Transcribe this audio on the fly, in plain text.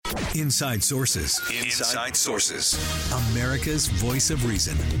Inside Sources. Inside Sources. America's voice of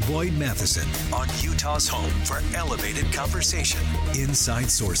reason. Boyd Matheson on Utah's home for elevated conversation. Inside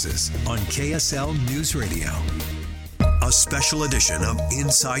Sources on KSL News Radio. A special edition of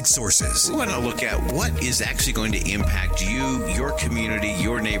Inside Sources. We want to look at what is actually going to impact you, your community,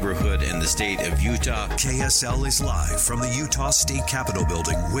 your neighborhood, and the state of Utah. KSL is live from the Utah State Capitol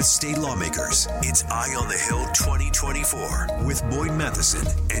building with state lawmakers. It's Eye on the Hill 2024 with Boyd Matheson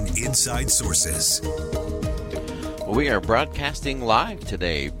and Inside Sources. We are broadcasting live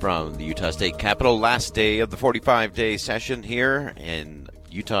today from the Utah State Capitol, last day of the 45-day session here in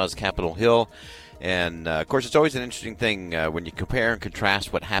Utah's Capitol Hill. And, of course, it's always an interesting thing when you compare and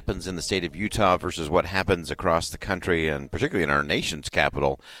contrast what happens in the state of Utah versus what happens across the country, and particularly in our nation's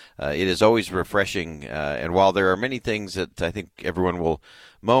capital. It is always refreshing. And while there are many things that I think everyone will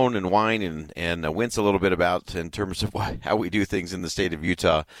moan and whine and wince a little bit about in terms of how we do things in the state of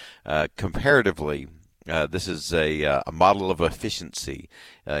Utah, comparatively, this is a model of efficiency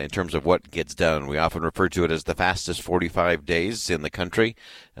in terms of what gets done. We often refer to it as the fastest 45 days in the country.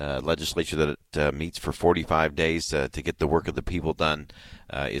 Legislature that meets for 45 days to get the work of the people done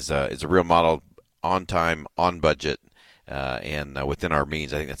is a real model, on time, on budget, and within our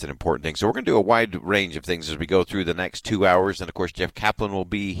means. I think that's an important thing. So we're going to do a wide range of things as we go through the next 2 hours. And, of course, Jeff Kaplan will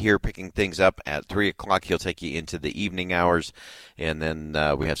be here picking things up at 3 o'clock. He'll take you into the evening hours. And then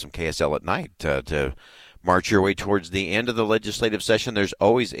we have some KSL at night to march your way towards the end of the legislative session. There's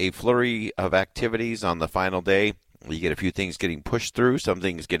always a flurry of activities on the final day. You get a few things getting pushed through, some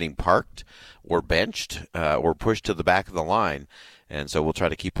things getting parked or benched or pushed to the back of the line. And so we'll try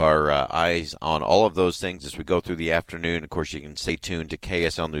to keep our eyes on all of those things as we go through the afternoon. Of course, you can stay tuned to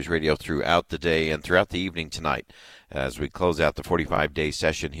KSL News Radio throughout the day and throughout the evening tonight as we close out the 45-day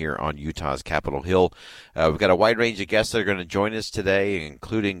session here on Utah's Capitol Hill. We've got a wide range of guests that are going to join us today,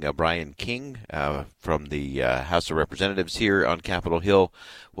 including Brian King from the House of Representatives here on Capitol Hill.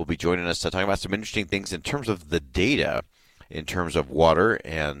 Will be joining us talking about some interesting things in terms of the data, in terms of water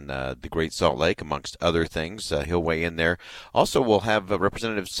and the Great Salt Lake, amongst other things. He'll weigh in there. Also, we'll have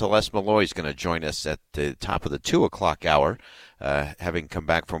Representative Celeste Maloy is going to join us at the top of the 2 o'clock hour, having come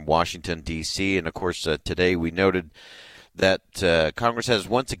back from Washington, D.C. And, of course, today we noted that Congress has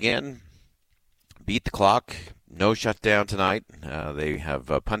once again beat the clock. No shutdown tonight. They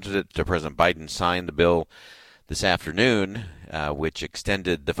have punted it to President Biden signed the bill this afternoon, which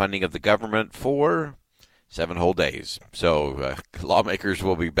extended the funding of the government for 7 whole days. So lawmakers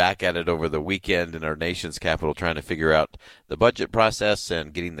will be back at it over the weekend in our nation's capital trying to figure out the budget process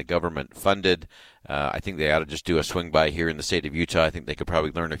and getting the government funded. I think they ought to just do a swing by here in the state of Utah. I think they could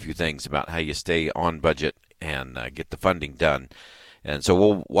probably learn a few things about how you stay on budget and get the funding done. And so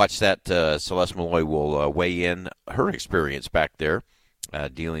we'll watch that. Celeste Maloy will weigh in her experience back there.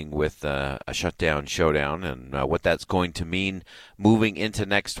 Dealing with a shutdown showdown and what that's going to mean moving into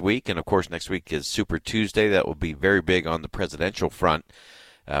next week. And, of course, next week is Super Tuesday. That will be very big on the presidential front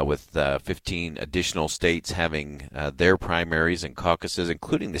with 15 additional states having their primaries and caucuses,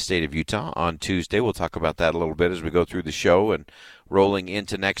 including the state of Utah, on Tuesday. We'll talk about that a little bit as we go through the show and rolling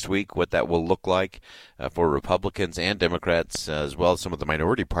into next week, what that will look like for Republicans and Democrats, as well as some of the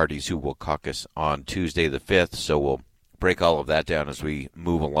minority parties who will caucus on Tuesday the 5th. So we'll break all of that down as we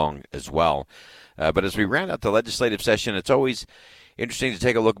move along as well. But as we round out the legislative session, it's always interesting to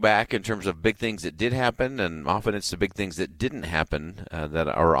take a look back in terms of big things that did happen, and often it's the big things that didn't happen that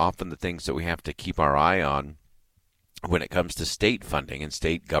are often the things that we have to keep our eye on when it comes to state funding and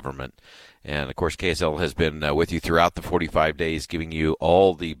state government. And, of course, KSL has been with you throughout the 45 days, giving you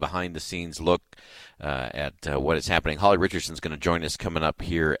all the behind-the-scenes look at what is happening. Holly Richardson is going to join us coming up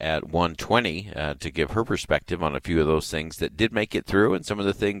here at 1:20 to give her perspective on a few of those things that did make it through, and some of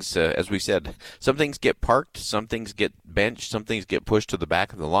the things, as we said, some things get parked, some things get benched, some things get pushed to the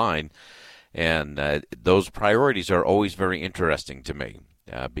back of the line. And those priorities are always very interesting to me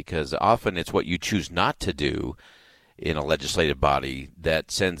because often it's what you choose not to do in a legislative body that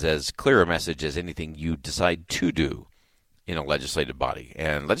sends as clear a message as anything you decide to do in a legislative body.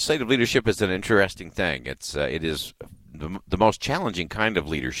 And legislative leadership is an interesting thing. It is the most challenging kind of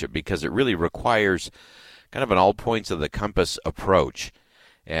leadership because it really requires kind of an all points of the compass approach.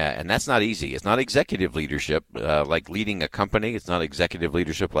 And that's not easy. It's not executive leadership like leading a company. It's not executive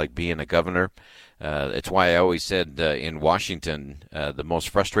leadership like being a governor. It's why I always said in Washington, the most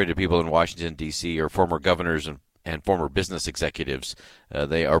frustrated people in Washington, D.C. are former governors and former business executives.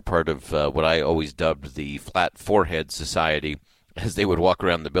 They are part of what I always dubbed the Flat Forehead Society, as they would walk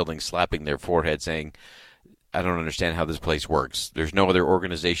around the building slapping their forehead saying, I don't understand how this place works. There's no other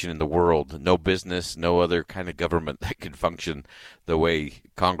organization in the world, no business, no other kind of government that can function the way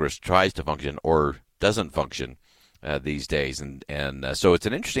Congress tries to function or doesn't function these days. And so it's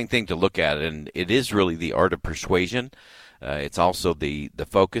an interesting thing to look at, and it is really the art of persuasion. It's also the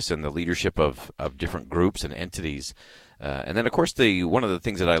focus and the leadership of different groups and entities. And then, of course, one of the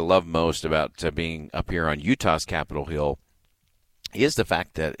things that I love most about being up here on Utah's Capitol Hill is the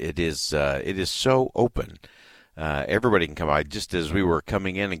fact that it is so open. Everybody can come by. Just as we were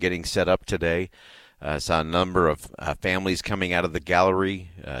coming in and getting set up today, saw a number of families coming out of the gallery,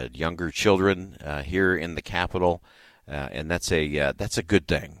 younger children here in the Capitol, and that's a good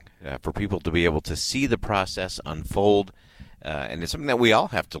thing for people to be able to see the process unfold. And it's something that we all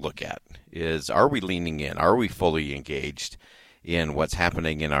have to look at, is are we leaning in? Are we fully engaged in what's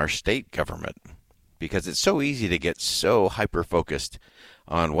happening in our state government? Because it's so easy to get so hyper-focused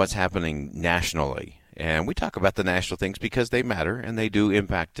on what's happening nationally. And we talk about the national things because they matter and they do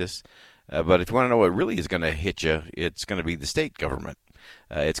impact us. But if you want to know what really is going to hit you, it's going to be the state government.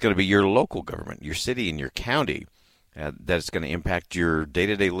 It's going to be your local government, your city and your county. That's going to impact your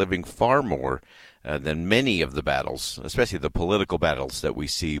day-to-day living far more than many of the battles, especially the political battles that we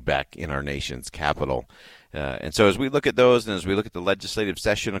see back in our nation's capital. And so as we look at those and as we look at the legislative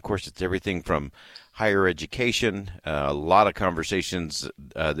session, of course, it's everything from higher education, a lot of conversations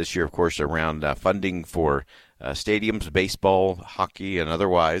this year, of course, around funding for stadiums, baseball, hockey, and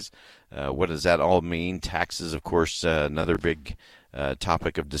otherwise. What does that all mean? Taxes, of course, another big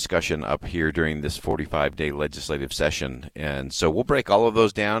topic of discussion up here during this 45-day legislative session. And so we'll break all of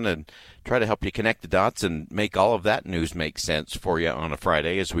those down and try to help you connect the dots and make all of that news make sense for you on a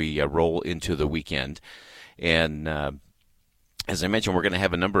Friday as we roll into the weekend. And as I mentioned, we're going to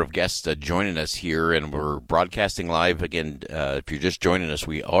have a number of guests joining us here, and we're broadcasting live. Again, if you're just joining us,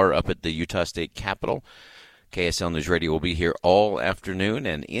 we are up at the Utah State Capitol. KSL News Radio will be here all afternoon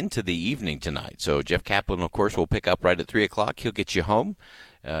and into the evening tonight. So Jeff Kaplan, of course, will pick up right at 3 o'clock. He'll get you home.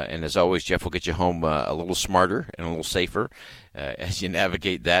 And as always, Jeff will get you home a little smarter and a little safer. As you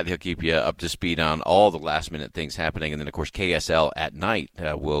navigate that, he'll keep you up to speed on all the last-minute things happening. And then, of course, KSL at night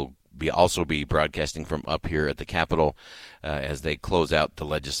will also be broadcasting from up here at the Capitol as they close out the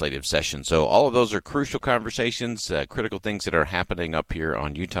legislative session. So all of those are crucial conversations, critical things that are happening up here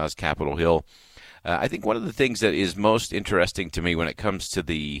on Utah's Capitol Hill. I think one of the things that is most interesting to me when it comes to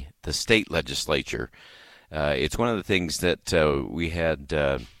the state legislature, it's one of the things that we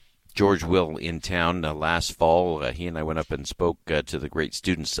had George Will in town last fall. He and I went up and spoke to the great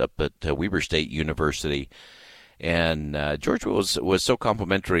students up at Weber State University. And George was so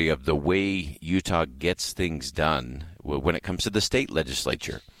complimentary of the way Utah gets things done when it comes to the state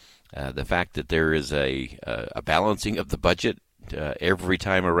legislature. The fact that there is a balancing of the budget every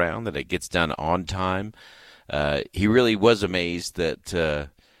time around, that it gets done on time. He really was amazed that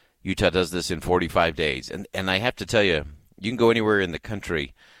Utah does this in 45 days. And I have to tell you, you can go anywhere in the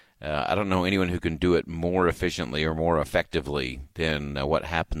country. I don't know anyone who can do it more efficiently or more effectively than what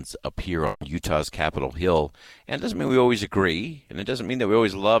happens up here on Utah's Capitol Hill. And it doesn't mean we always agree, and it doesn't mean that we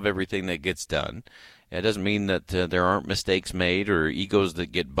always love everything that gets done. It doesn't mean that there aren't mistakes made or egos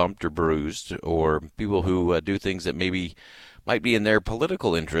that get bumped or bruised or people who do things that maybe might be in their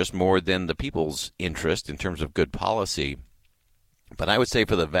political interest more than the people's interest in terms of good policy. But I would say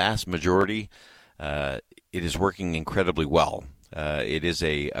for the vast majority, it is working incredibly well. It is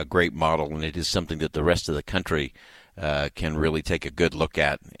a great model, and it is something that the rest of the country can really take a good look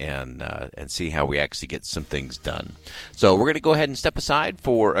at and see how we actually get some things done. So we're going to go ahead and step aside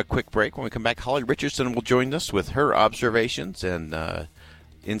for a quick break. When we come back, Holly Richardson will join us with her observations and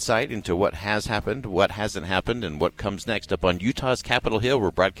insight into what has happened, what hasn't happened, and what comes next up on Utah's Capitol Hill.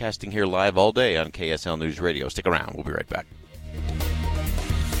 We're broadcasting here live all day on KSL News Radio. Stick around. We'll be right back.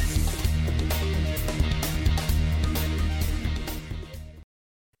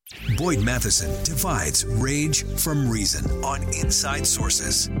 Boyd Matheson divides rage from reason on Inside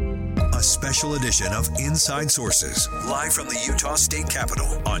Sources. A special edition of Inside Sources, live from the Utah State Capitol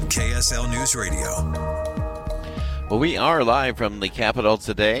on KSL News Radio. Well, we are live from the Capitol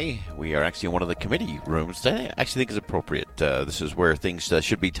today. We are actually in one of the committee rooms. I actually think is appropriate. This is where things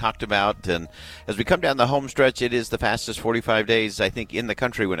should be talked about. And as we come down the home stretch, it is the fastest 45 days, I think, in the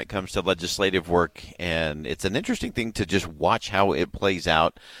country when it comes to legislative work. And it's an interesting thing to just watch how it plays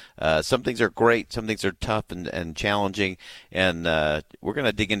out. Some things are great. Some things are tough and challenging. And we're going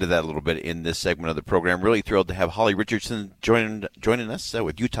to dig into that a little bit in this segment of the program. Really thrilled to have Holly Richardson joining us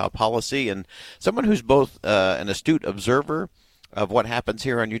with Utah Policy, and someone who's both an astute observer of what happens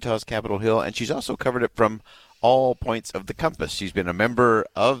here on Utah's Capitol Hill, and she's also covered it from all points of the compass. She's been a member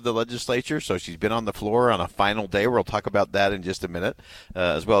of the legislature, so she's been on the floor on a final day. We'll talk about that in just a minute,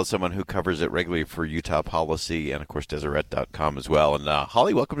 as well as someone who covers it regularly for Utah Policy and, of course, Deseret.com as well. And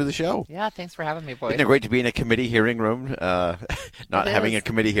Holly, welcome to the show. Yeah, thanks for having me, Boyd. Isn't it great to be in a committee hearing room, not having a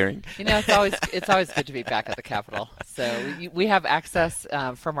committee hearing? It's always good to be back at the Capitol. So we have access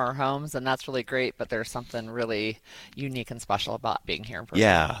from our homes, and that's really great, but there's something really unique and special about being here in person.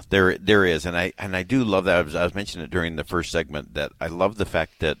 Yeah, there is, and I do love that. I was mentioning it during the first segment that I love the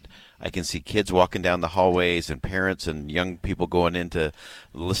fact that I can see kids walking down the hallways and parents and young people going in to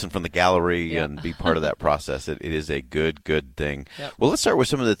listen from the gallery and be part of that process. It is a good thing. Yep. Well, let's start with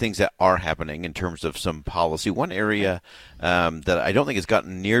some of the things that are happening in terms of some policy. One area that I don't think has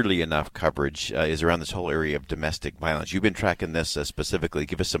gotten nearly enough coverage is around this whole area of domestic violence. You've been tracking this specifically.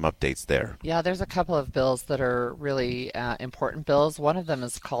 Give us some updates there. Yeah, there's a couple of bills that are really important bills. One of them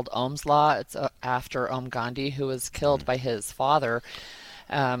is called Ohm's Law. It's after Om Gandhi, who was killed by his father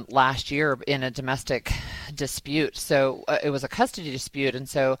last year in a domestic dispute. So it was a custody dispute, and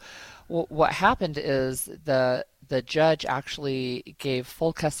so what happened is the judge actually gave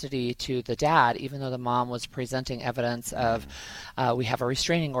full custody to the dad, even though the mom was presenting evidence of we have a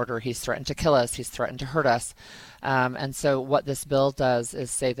restraining order, he's threatened to kill us, he's threatened to hurt us. And so what this bill does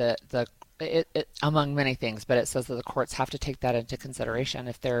is say that it, among many things, but it says that the courts have to take that into consideration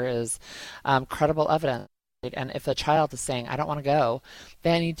if there is credible evidence. And if a child is saying, I don't want to go,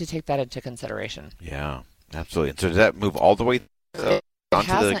 they need to take that into consideration. Yeah, absolutely. And so does that move all the way onto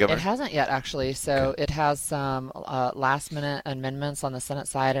the governor? It hasn't yet, actually. So it has some last-minute amendments on the Senate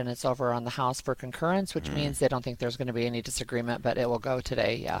side, and it's over on the House for concurrence, which means they don't think there's going to be any disagreement, but it will go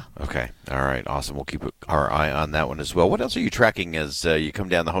today, yeah. Okay. All right. Awesome. We'll keep our eye on that one as well. What else are you tracking as you come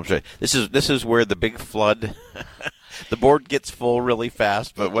down the home stretch? This is where the big flood... The board gets full really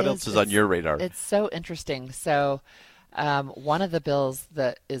fast, but what else is on your radar? It's so interesting. So one of the bills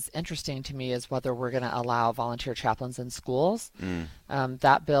that is interesting to me is whether we're going to allow volunteer chaplains in schools.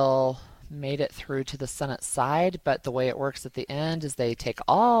 That bill made it through to the Senate side, but the way it works at the end is they take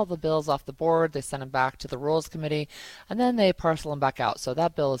all the bills off the board, they send them back to the Rules Committee, and then they parcel them back out. So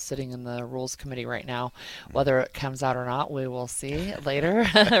that bill is sitting in the Rules Committee right now. Whether it comes out or not, we will see later,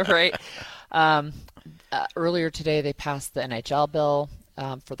 right? Earlier today, they passed the NHL bill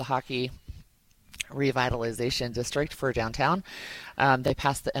for the hockey revitalization district for downtown. They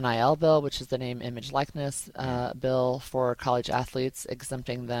passed the NIL bill, which is the name, image, likeness bill for college athletes,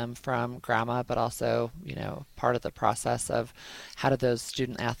 exempting them from GRAMA, but also, part of the process of how do those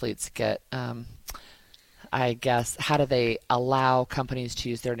student athletes get I guess, how do they allow companies to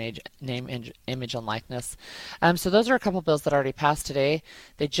use their name, image, and likeness? So those are a couple bills that already passed today.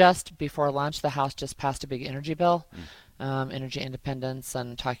 They just, before lunch, the House just passed a big energy bill, energy independence,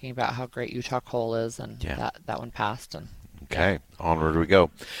 and talking about how great Utah coal is, and that one passed. And okay, onward we go.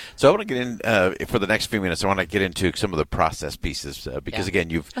 So I want to get in for the next few minutes. I want to get into some of the process pieces because again,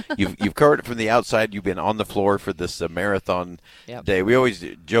 you've covered it from the outside. You've been on the floor for this marathon day. We always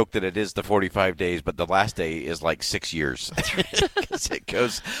joke that it is the 45 days, but the last day is like 6 years because it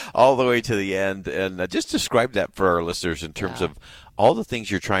goes all the way to the end. And just describe that for our listeners in terms of all the things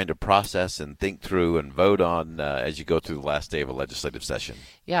you're trying to process and think through and vote on as you go through the last day of a legislative session.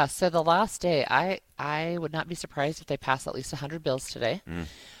 Yeah, so the last day, I would not be surprised if they pass at least 100 bills today.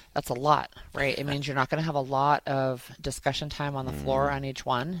 That's a lot, right? It means you're not going to have a lot of discussion time on the floor on each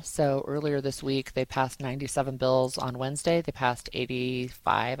one. So earlier this week, they passed 97 bills on Wednesday. They passed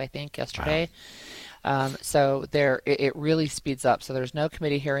 85, I think, yesterday. Wow. So it really speeds up. So there's no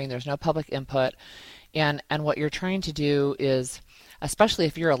committee hearing. There's no public input. And what you're trying to do is, especially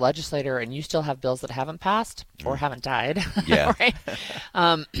if you're a legislator and you still have bills that haven't passed or haven't died, right?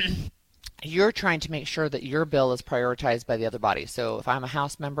 You're trying to make sure that your bill is prioritized by the other body. So if I'm a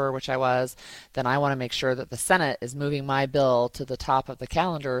House member, which I was, then I want to make sure that the Senate is moving my bill to the top of the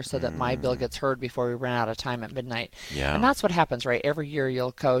calendar so that my bill gets heard before we run out of time at midnight. And that's what happens, right? Every year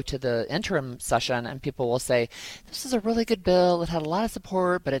you'll go to the interim session and people will say, this is a really good bill. It had a lot of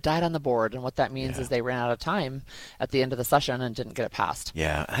support, but it died on the board. And what that means is they ran out of time at the end of the session and didn't get it passed.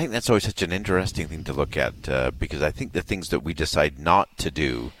 Yeah, I think that's always such an interesting thing to look at because I think the things that we decide not to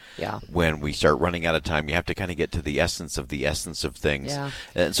do when we start running out of time, you have to kind of get to the essence of things.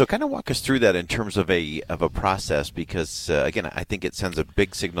 And so kind of walk us through that in terms of a process because, again, I think it sends a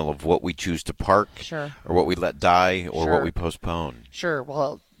big signal of what we choose to park or what we let die or what we postpone.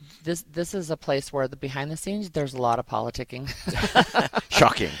 Well, this is a place where behind the scenes, there's a lot of politicking.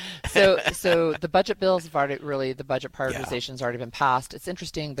 Shocking. So the budget bills have already the budget prioritization has already been passed. It's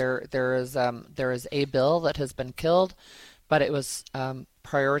interesting. There is a bill that has been killed, but it was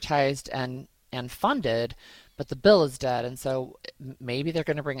prioritized and funded, but the bill is dead. And so maybe they're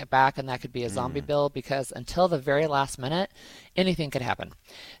going to bring it back, and that could be a zombie bill, because until the very last minute, anything could happen.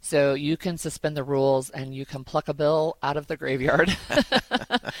 So you can suspend the rules and you can pluck a bill out of the graveyard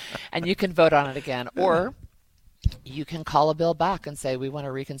and you can vote on it again. Or you can call a bill back and say, we want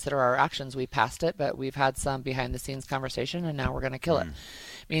to reconsider our actions. We passed it, but we've had some behind the scenes conversation, and now we're going to kill it.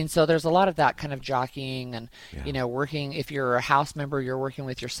 I mean, so there's a lot of that kind of jockeying and, working. If you're a House member, you're working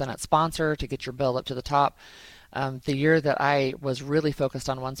with your Senate sponsor to get your bill up to the top. The year that I was really focused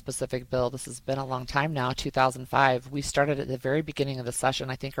on one specific bill, this has been a long time now, 2005, we started at the very beginning of the session.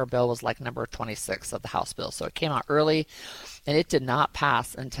 I think our bill was like number 26 of the House bill. So it came out early, and it did not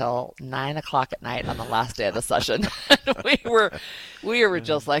pass until 9 o'clock at night on the last day of the session. we were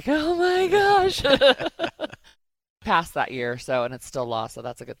just like, oh my gosh. Passed that year, and it's still law, so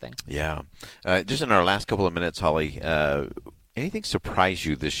that's a good thing. Yeah. Just in our last couple of minutes, Holly, anything surprise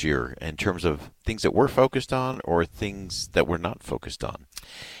you this year in terms of things that we're focused on or things that we're not focused on?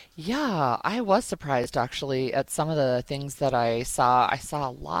 Yeah, I was surprised actually at some of the things that I saw. I saw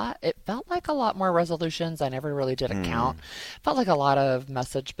a lot. It felt like a lot more resolutions. I never really did a count. Felt like a lot of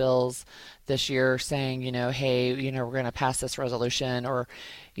message bills this year saying, hey, we're going to pass this resolution, or,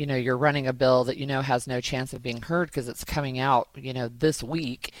 you're running a bill that, has no chance of being heard because it's coming out, this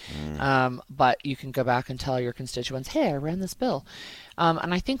week. But you can go back and tell your constituents, hey, I ran this bill.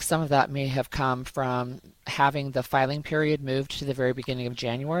 And I think some of that may have come from having the filing period moved to the very beginning of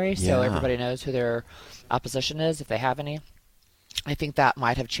January, so everybody knows who their opposition is, if they have any. I think that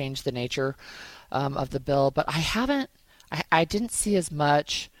might have changed the nature of the bill, but I didn't see as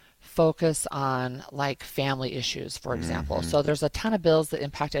much focus on like family issues, for example. So there's a ton of bills that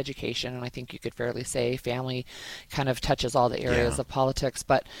impact education, and I think you could fairly say family kind of touches all the areas of politics.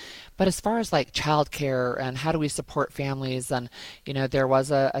 But as far as like childcare and how do we support families, and there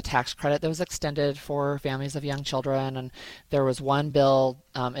was a tax credit that was extended for families of young children, and there was one bill,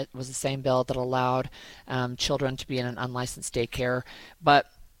 it was the same bill that allowed children to be in an unlicensed daycare. But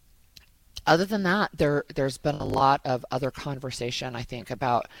other than that, there's been a lot of other conversation, I think,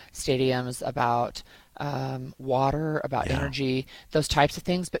 about stadiums, about water, about energy, those types of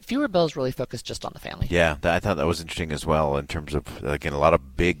things, but fewer bills really focused just on the family. Yeah, I thought that was interesting as well in terms of, again, a lot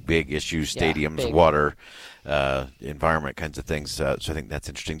of big issues, stadiums, water, environment kinds of things. So I think that's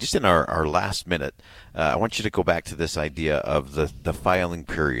interesting. Just in our last minute, I want you to go back to this idea of the filing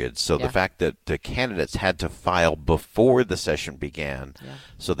period. So the fact that the candidates had to file before the session began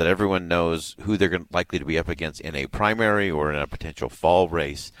so that everyone knows who they're likely to be up against in a primary or in a potential fall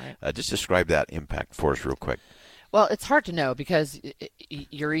race. Right. Just describe that impact for us real quick. Well, it's hard to know because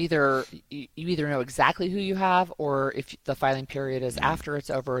you either know exactly who you have, or if the filing period is after it's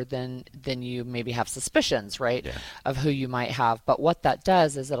over, then you maybe have suspicions, right, of who you might have. But what that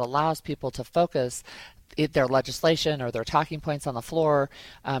does is it allows people to focus their legislation or their talking points on the floor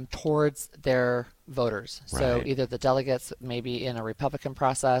towards their voters. Right. So either the delegates maybe in a Republican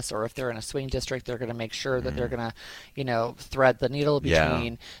process, or if they're in a swing district, they're going to make sure that they're going to, thread the needle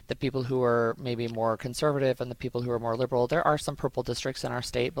between the people who are maybe more conservative and the people who are more liberal. There are some purple districts in our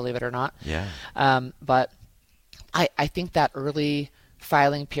state, believe it or not. But I think that early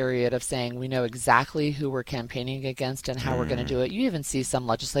filing period of saying we know exactly who we're campaigning against and how we're going to do it. You even see some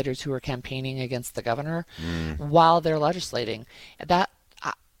legislators who are campaigning against the governor while they're legislating. That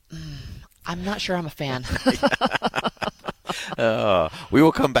I'm not sure I'm a fan. We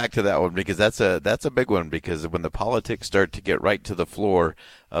will come back to that one because that's a big one, because when the politics start to get right to the floor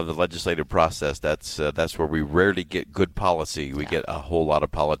of the legislative process, that's where we rarely get good policy. We get a whole lot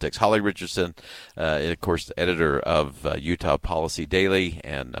of politics. Holly Richardson, of course, editor of Utah Policy Daily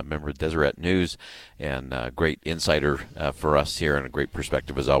and a member of Deseret News, and a great insider for us here, and a great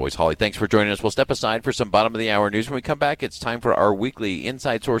perspective as always. Holly, thanks for joining us. We'll step aside for some bottom of the hour news. When we come back, it's time for our weekly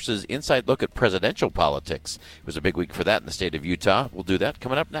Inside Sources inside look at presidential politics. It was a big week for that in the state of Utah. We'll do that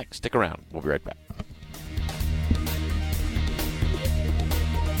coming up next. Stick around. We'll be right back.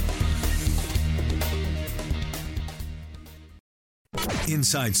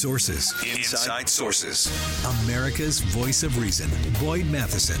 Inside Sources. Inside Sources. America's voice of reason. Boyd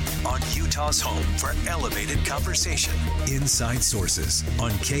Matheson on Utah's home for elevated conversation. Inside Sources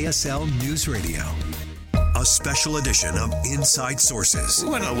on KSL News Radio. A special edition of Inside Sources. We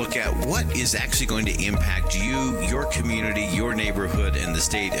want to look at what is actually going to impact you, your community, your neighborhood, and the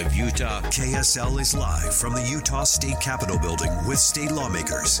state of Utah. KSL is live from the Utah State Capitol building with state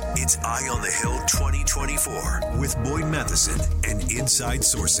lawmakers. It's Eye on the Hill 2024 with Boyd Matheson and Inside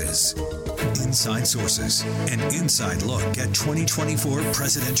Sources. Inside Sources, an inside look at 2024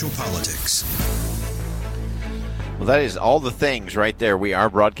 presidential politics. Well, that is all the things right there. We are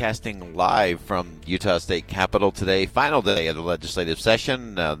broadcasting live from Utah State Capitol today, final day of the legislative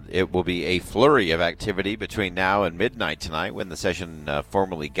session. It will be a flurry of activity between now and midnight tonight when the session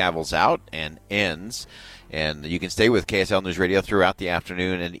formally gavels out and ends. And you can stay with KSL News Radio throughout the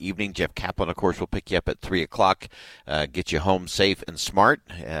afternoon and evening. Jeff Kaplan, of course, will pick you up at 3 o'clock, get you home safe and smart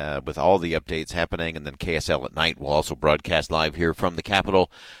with all the updates happening. And then KSL at night will also broadcast live here from the Capitol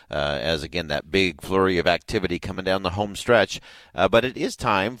as, again, that big flurry of activity coming down the home stretch. But it is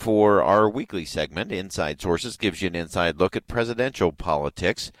time for our weekly segment, Inside Sources, gives you an inside look at presidential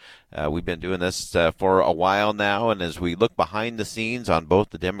politics. We've been doing this for a while now, and as we look behind the scenes on both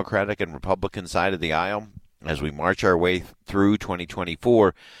the Democratic and Republican side of the aisle, as we march our way through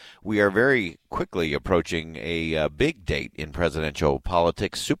 2024, we are very quickly approaching a big date in presidential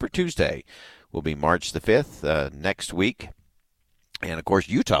politics. Super Tuesday will be March the 5th next week. And, of course,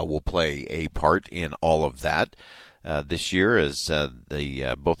 Utah will play a part in all of that. This year, as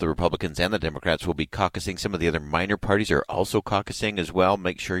both the Republicans and the Democrats will be caucusing. Some of the other minor parties are also caucusing as well.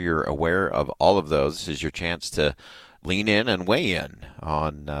 Make sure you're aware of all of those. This is your chance to lean in and weigh in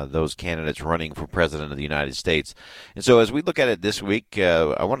on those candidates running for president of the United States. And so as we look at it this week,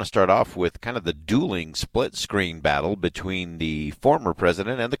 I want to start off with kind of the dueling split-screen battle between the former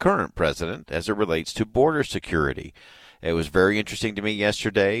president and the current president as it relates to border security. It was very interesting to me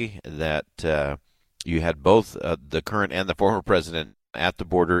yesterday that you had both the current and the former president at the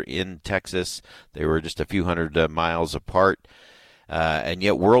border in Texas. They were just a few hundred miles apart, and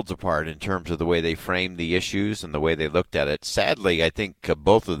yet worlds apart in terms of the way they framed the issues and the way they looked at it. Sadly, I think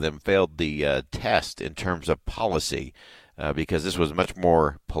both of them failed the test in terms of policy because this was much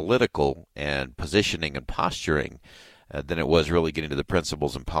more political and positioning and posturing than it was really getting to the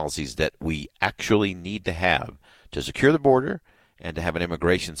principles and policies that we actually need to have to secure the border and to have an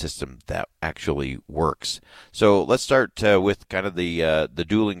immigration system that actually works. So let's start with kind of the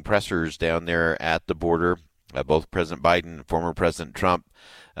dueling pressers down there at the border. Both President Biden and former President Trump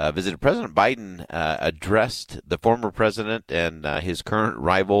visited. President Biden addressed the former president and his current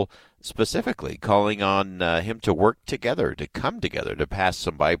rival specifically, calling on him to work together, to come together, to pass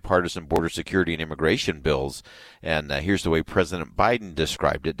some bipartisan border security and immigration bills. And here's the way President Biden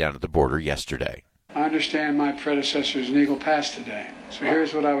described it down at the border yesterday. I understand my predecessor's legal past today. So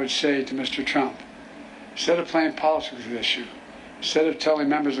here's what I would say to Mr. Trump. Instead of playing politics with this issue, instead of telling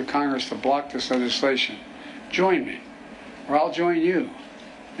members of Congress to block this legislation, join me, or I'll join you,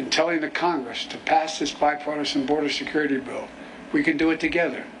 in telling the Congress to pass this bipartisan border security bill. We can do it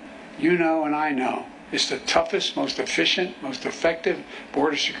together. You know and I know. It's the toughest, most efficient, most effective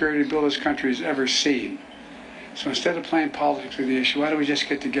border security bill this country has ever seen. So instead of playing politics with the issue, why don't we just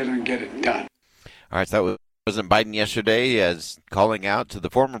get together and get it done? All right, so that was President Biden yesterday as calling out to the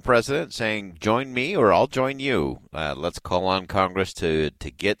former president, saying, join me or I'll join you. Let's call on Congress to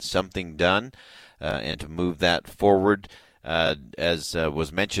get something done and to move that forward. As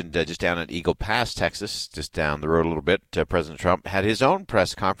was mentioned just down at Eagle Pass, Texas, just down the road a little bit, President Trump had his own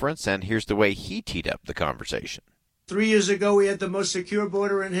press conference, and here's the way he teed up the conversation. 3 years ago, we had the most secure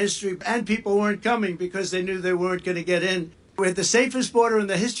border in history, and people weren't coming because they knew they weren't going to get in. We had the safest border in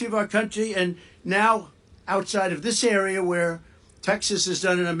the history of our country, and now, outside of this area where Texas has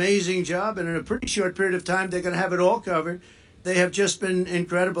done an amazing job, and in a pretty short period of time, they're going to have it all covered. They have just been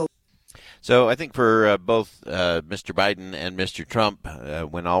incredible. So I think for both Mr. Biden and Mr. Trump,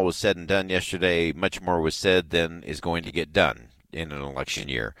 when all was said and done yesterday, much more was said than is going to get done in an election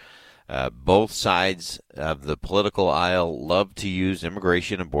year. Both sides of the political aisle love to use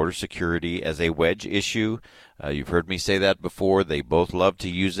immigration and border security as a wedge issue. You've heard me say that before. They both love to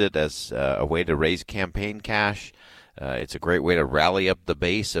use it as a way to raise campaign cash. It's a great way to rally up the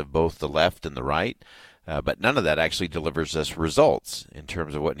base of both the left and the right. But none of that actually delivers us results in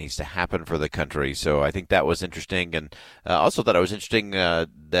terms of what needs to happen for the country. So I think that was interesting. And also thought it was interesting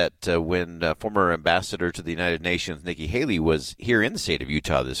that when former ambassador to the United Nations, Nikki Haley, was here in the state of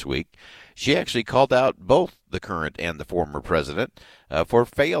Utah this week, she actually called out both the current and the former president for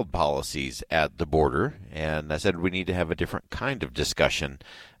failed policies at the border. And I said we need to have a different kind of discussion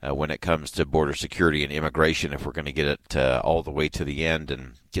when it comes to border security and immigration if we're going to get it all the way to the end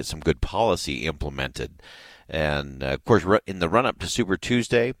and get some good policy implemented. And, of course, in the run-up to Super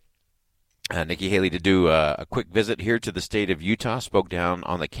Tuesday, Nikki Haley to do a quick visit here to the state of Utah, spoke down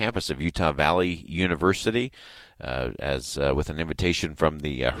on the campus of Utah Valley University as with an invitation from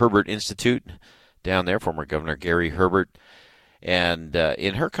the Herbert Institute down there, former Governor Gary Herbert. And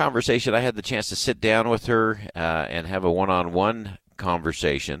in her conversation, I had the chance to sit down with her and have a one-on-one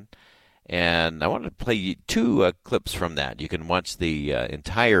conversation. And I want to play you two clips from that. You can watch the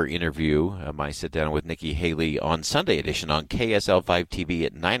entire interview, my sit-down with Nikki Haley on Sunday edition on KSL5 TV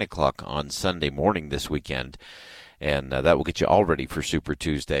at 9 o'clock on Sunday morning this weekend. And that will get you all ready for Super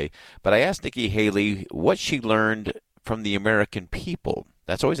Tuesday. But I asked Nikki Haley what she learned from the American people.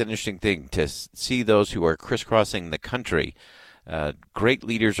 That's always an interesting thing, to see those who are crisscrossing the country. Great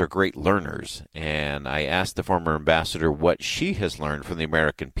leaders are great learners. And I asked the former ambassador what she has learned from the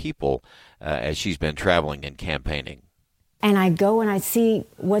American people as she's been traveling and campaigning. And I go and I see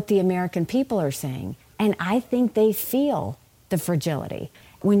what the American people are saying, and I think they feel the fragility.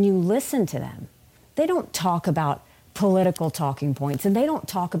 When you listen to them, they don't talk about political talking points, and they don't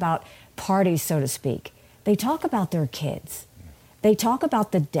talk about parties, so to speak. They talk about their kids. They talk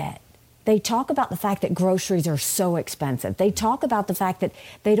about the debt. They talk about the fact that groceries are so expensive. They talk about the fact that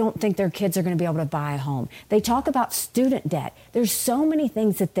they don't think their kids are going to be able to buy a home. They talk about student debt. There's so many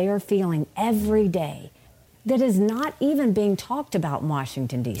things that they are feeling every day that is not even being talked about in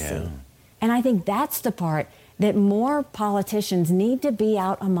Washington, D.C. Yeah. And I think that's the part that more politicians need to be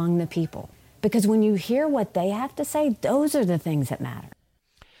out among the people. Because when you hear what they have to say, those are the things that matter.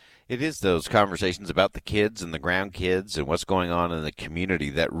 It is those conversations about the kids and the grandkids and what's going on in the community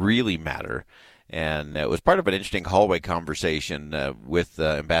that really matter. And it was part of an interesting hallway conversation with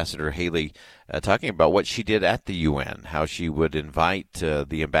Ambassador Haley talking about what she did at the UN, how she would invite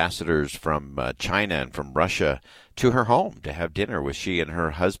the ambassadors from China and from Russia to her home to have dinner with she and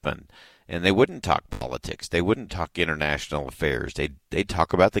her husband. And they wouldn't talk politics. They wouldn't talk international affairs. They'd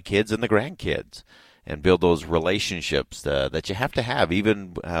talk about the kids and the grandkids and build those relationships that you have to have,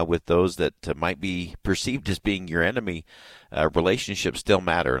 even with those that might be perceived as being your enemy. Relationships still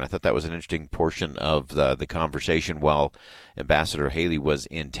matter. And I thought that was an interesting portion of the conversation while Ambassador Haley was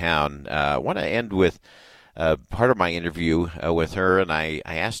in town. I want to end with part of my interview with her, and I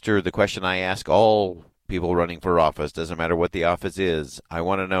asked her the question I ask all people running for office, doesn't matter what the office is. I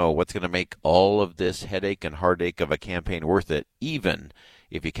want to know what's going to make all of this headache and heartache of a campaign worth it, even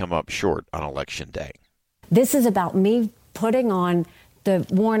if you come up short on Election Day. This is about me putting on the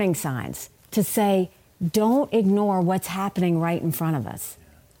warning signs to say, don't ignore what's happening right in front of us.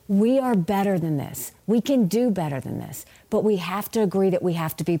 We are better than this. We can do better than this. But we have to agree that we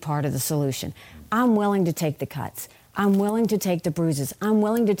have to be part of the solution. I'm willing to take the cuts. I'm willing to take the bruises. I'm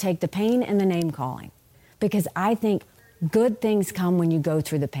willing to take the pain and the name calling. Because I think good things come when you go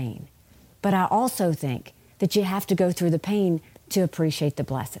through the pain. But I also think that you have to go through the pain to appreciate the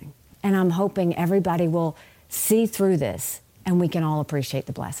blessing. And I'm hoping everybody will see through this and we can all appreciate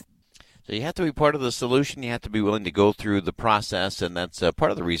the blessing. So you have to be part of the solution. You have to be willing to go through the process, and that's part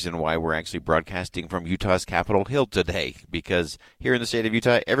of the reason why we're actually broadcasting from Utah's Capitol Hill today, because here in the state of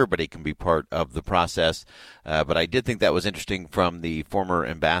Utah, everybody can be part of the process. But I did think that was interesting from the former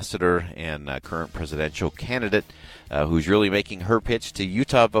ambassador and current presidential candidate who's really making her pitch to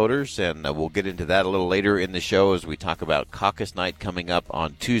Utah voters, and we'll get into that a little later in the show as we talk about caucus night coming up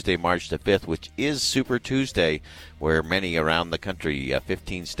on Tuesday, March the 5th, which is Super Tuesday, where many around the country,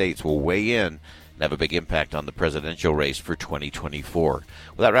 15 states, will weigh in and have a big impact on the presidential race for 2024. Well,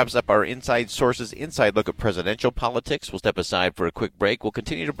 that wraps up our Inside Sources Inside Look at Presidential Politics. We'll step aside for a quick break. We'll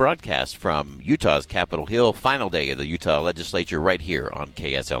continue to broadcast from Utah's Capitol Hill, final day of the Utah legislature, right here on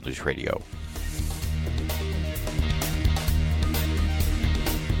KSL News Radio.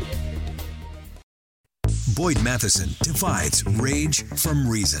 Boyd Matheson divides rage from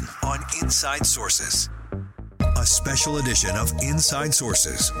reason on Inside Sources. A special edition of Inside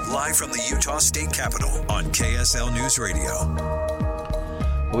Sources, live from the Utah State Capitol on KSL News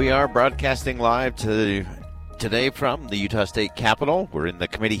Radio. We are broadcasting live today from the Utah State Capitol. We're in the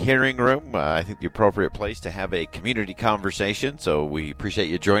committee hearing room. I think the appropriate place to have a community conversation, so we appreciate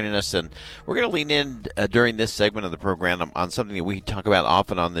you joining us. And we're going to lean in during this segment of the program on something that we talk about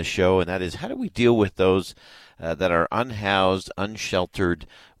often on this show, and that is how do we deal with those that are unhoused, unsheltered,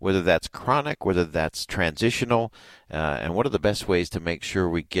 whether that's chronic, whether that's transitional, and what are the best ways to make sure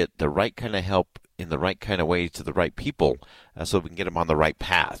we get the right kind of help in the right kind of way to the right people so we can get them on the right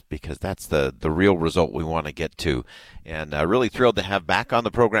path, because that's the real result we want to get to. And really thrilled to have back on the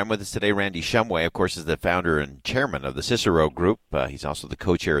program with us today Randy Shumway, of course, is the founder and chairman of the Cicero Group. He's also the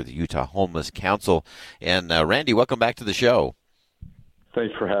co-chair of the Utah Homeless Council. And Randy, welcome back to the show.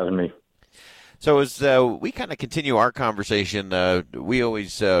 Thanks for having me. So as we kind of continue our conversation, we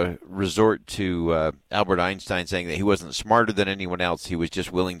always resort to Albert Einstein saying that he wasn't smarter than anyone else. He was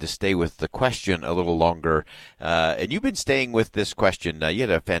just willing to stay with the question a little longer. And you've been staying with this question. You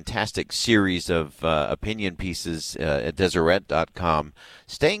had a fantastic series of opinion pieces at Deseret.com,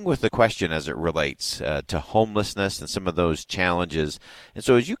 staying with the question as it relates to homelessness and some of those challenges. And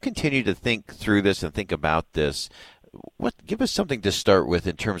so as you continue to think through this and think about this, give us something to start with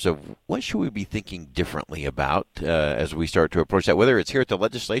in terms of what should we be thinking differently about as we start to approach that, whether it's here at the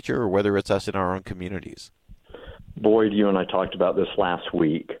legislature or whether it's us in our own communities? Boyd, you and I talked about this last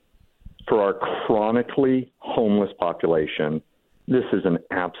week. For our chronically homeless population, this is an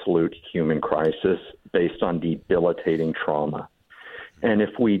absolute human crisis based on debilitating trauma. And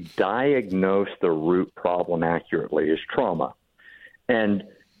if we diagnose the root problem accurately as trauma and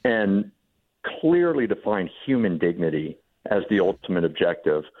clearly define human dignity as the ultimate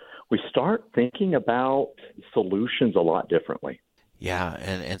objective, we start thinking about solutions a lot differently. Yeah,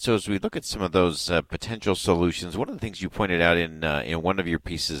 and so as we look at some of those potential solutions, one of the things you pointed out in one of your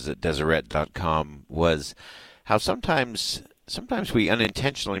pieces at Deseret.com was how sometimes we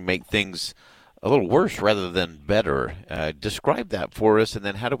unintentionally make things a little worse rather than better. Describe that for us, and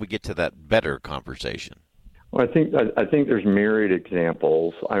then how do we get to that better conversation? Well, I think there's myriad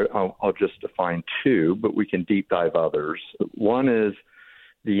examples. I'll just define two, but we can deep dive others. One is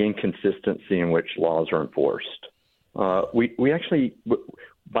the inconsistency in which laws are enforced. We actually,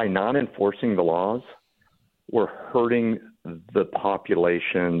 by not enforcing the laws, we're hurting the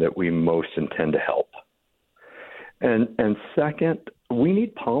population that we most intend to help. And second, we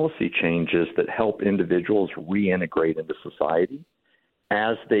need policy changes that help individuals reintegrate into society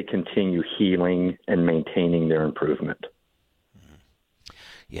as they continue healing and maintaining their improvement.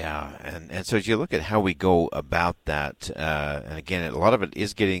 Yeah, and so as you look at how we go about that, and again, a lot of it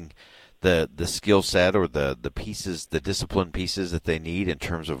is getting the skill set or the pieces, the discipline pieces that they need in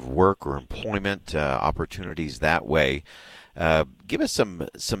terms of work or employment opportunities that way. Give us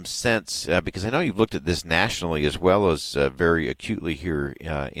some sense, because I know you've looked at this nationally as well as very acutely here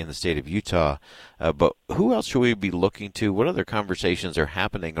in the state of Utah, but who else should we be looking to? What other conversations are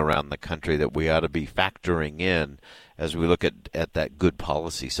happening around the country that we ought to be factoring in as we look at that good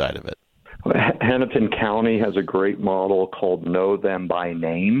policy side of it? Hennepin County has a great model called Know Them by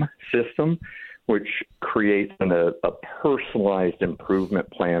Name system, which creates a personalized improvement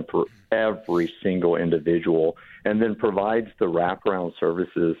plan for every single individual and then provides the wraparound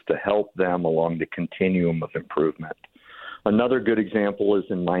services to help them along the continuum of improvement. Another good example is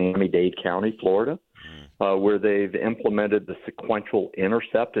in Miami-Dade County, Florida, where they've implemented the sequential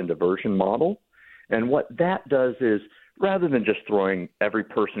intercept and diversion model. And what that does is, rather than just throwing every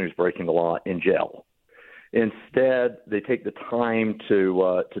person who's breaking the law in jail, instead they take the time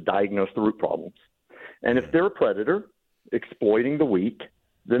to diagnose the root problems. And if they're a predator exploiting the weak,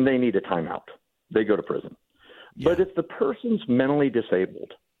 then they need a timeout. They go to prison. Yeah. But if the person's mentally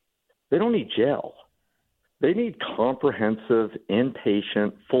disabled, they don't need jail. They need comprehensive,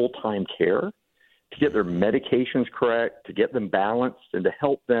 inpatient, full-time care to get their medications correct, to get them balanced, and to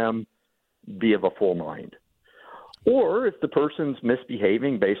help them be of a full mind. Or if the person's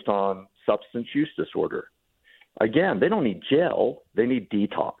misbehaving based on substance use disorder, again, they don't need jail. They need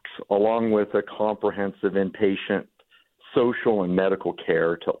detox, along with a comprehensive inpatient social and medical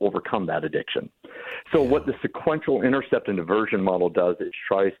care to overcome that addiction. So what the sequential intercept and diversion model does is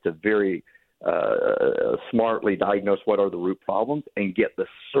tries to very smartly diagnose what are the root problems and get the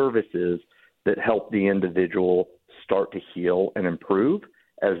services that help the individual start to heal and improve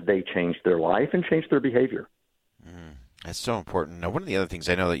as they change their life and change their behavior. That's so important. Now, one of the other things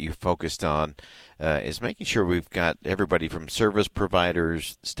I know that you focused on is making sure we've got everybody from service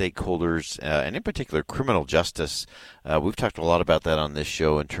providers, stakeholders, and in particular criminal justice. We've talked a lot about that on this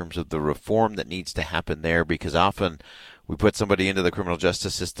show in terms of the reform that needs to happen there, because often we put somebody into the criminal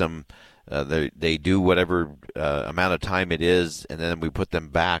justice system, they do whatever amount of time it is, and then we put them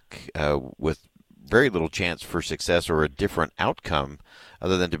back with very little chance for success or a different outcome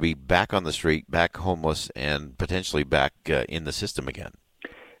other than to be back on the street, back homeless, and potentially back in the system again.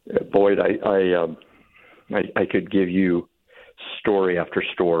 Boyd, I could give you story after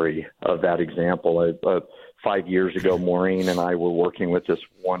story of that example. 5 years ago, Maureen and I were working with this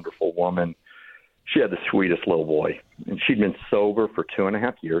wonderful woman. She had the sweetest little boy, and she'd been sober for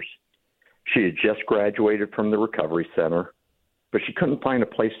 2.5 years. She had just graduated from the recovery center, but she couldn't find a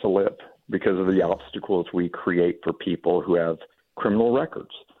place to live because of the obstacles we create for people who have criminal records.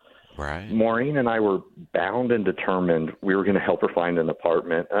 Right. Maureen and I were bound and determined we were going to help her find an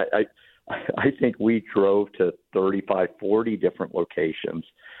apartment. I think we drove to 35, 40 different locations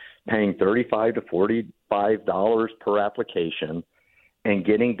paying $35 to $45 per application and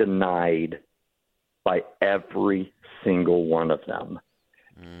getting denied by every single one of them.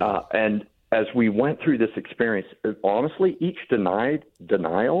 And as we went through this experience, honestly, each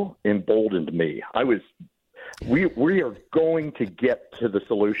denial emboldened me. We are going to get to the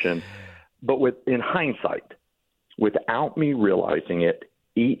solution, but in hindsight, without me realizing it,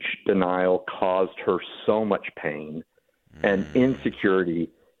 each denial caused her so much pain and insecurity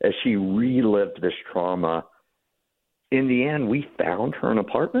as she relived this trauma. In the end, we found her an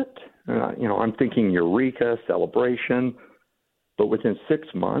apartment. I'm thinking eureka, celebration. But within 6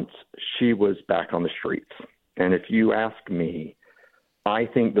 months, she was back on the streets. And if you ask me, I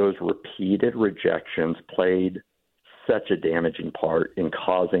think those repeated rejections played such a damaging part in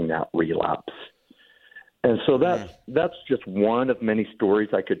causing that relapse. And so that's just one of many stories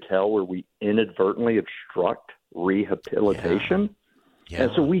I could tell where we inadvertently obstruct rehabilitation. Yeah.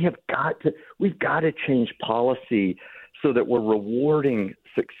 And so we've got to change policy so that we're rewarding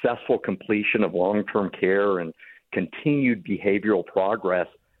successful completion of long-term care and continued behavioral progress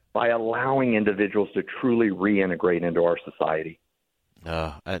by allowing individuals to truly reintegrate into our society.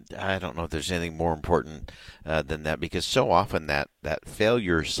 I don't know if there's anything more important than that, because so often that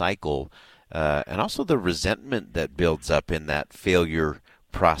failure cycle and also the resentment that builds up in that failure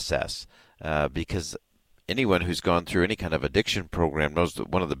process, because anyone who's gone through any kind of addiction program knows that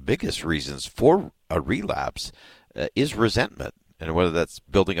one of the biggest reasons for a relapse is resentment. And whether that's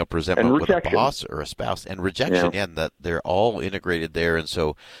building up resentment with a boss or a spouse, and rejection, and that they're all integrated there. And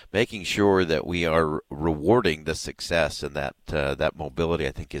so making sure that we are rewarding the success and that mobility,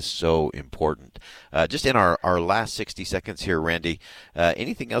 I think, is so important. Just in our last 60 seconds here, Randy,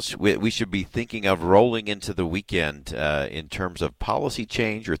 anything else we should be thinking of rolling into the weekend in terms of policy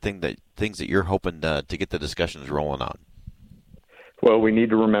change or things that you're hoping to get the discussions rolling on? Well, we need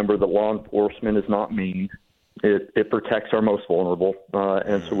to remember that law enforcement is not mean. It protects our most vulnerable,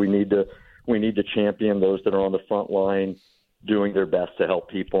 and so we need to champion those that are on the front line doing their best to help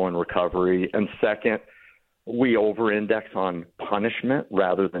people in recovery. And second, we over-index on punishment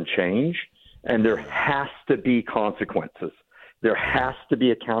rather than change, and there has to be consequences. There has to be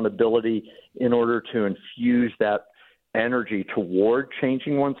accountability in order to infuse that energy toward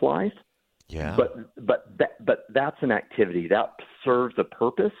changing one's life. Yeah. But that's an activity that serves a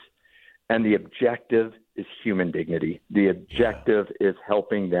purpose, and the objective is human dignity. The objective is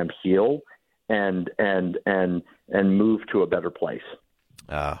helping them heal and move to a better place.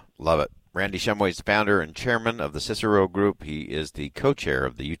 Love it. Randy Shumway is the founder and chairman of the Cicero Group. He is the co-chair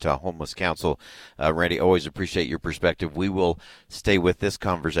of the Utah Homeless Council. Randy, always appreciate your perspective. We will stay with this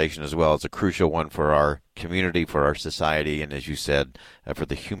conversation as well. It's a crucial one for our community, for our society, and as you said, for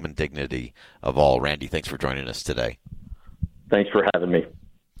the human dignity of all. Randy, thanks for joining us today. Thanks for having me.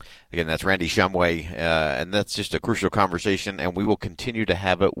 Again, that's Randy Shumway, and that's just a crucial conversation, and we will continue to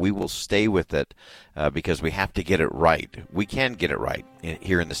have it. We will stay with it because we have to get it right. We can get it right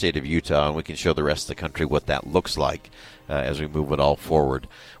here in the state of Utah, and we can show the rest of the country what that looks like as we move it all forward.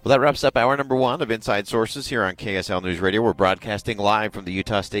 Well, that wraps up hour number one of Inside Sources here on KSL News Radio. We're broadcasting live from the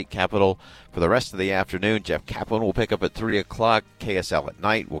Utah State Capitol for the rest of the afternoon. Jeff Kaplan will pick up at 3 o'clock. KSL at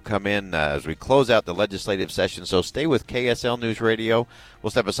Night will come in as we close out the legislative session, so stay with KSL News Radio.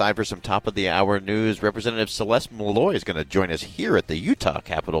 We'll step aside for some top-of-the-hour news. Representative Celeste Maloy is going to join us here at the Utah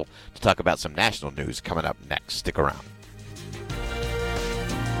Capitol to talk about some national news coming up next. Stick around.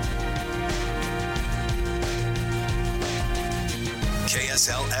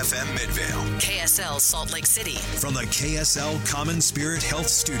 KSL FM Midvale. KSL Salt Lake City. From the KSL Common Spirit Health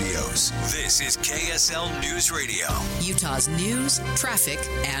Studios, this is KSL News Radio. Utah's news, traffic,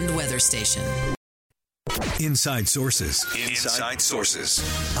 and weather station. Inside Sources. Inside Sources.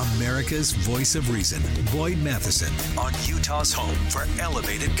 America's voice of reason. Boyd Matheson on Utah's home for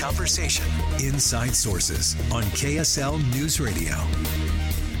elevated conversation. Inside Sources on KSL News Radio.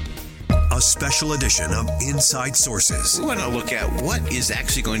 A special edition of Inside Sources. We want to look at what is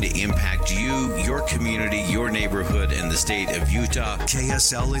actually going to impact you, your community, your neighborhood, and the state of Utah.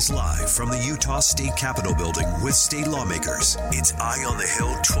 KSL is live from the Utah State Capitol building with state lawmakers. It's Eye on the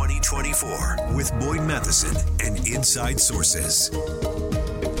Hill 2024 with Boyd Matheson and Inside Sources.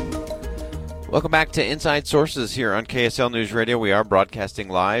 Welcome back to Inside Sources here on KSL News Radio. We are broadcasting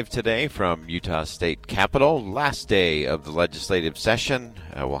live today from Utah State Capitol. Last day of the legislative session.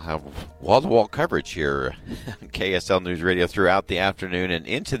 We'll have wall-to-wall coverage here on KSL News Radio throughout the afternoon and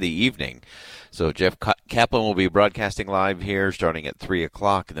into the evening. So Jeff Kaplan will be broadcasting live here starting at 3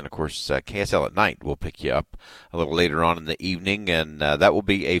 o'clock. And then, of course, KSL at Night will pick you up a little later on in the evening. And that will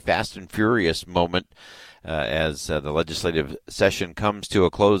be a fast and furious moment as the legislative session comes to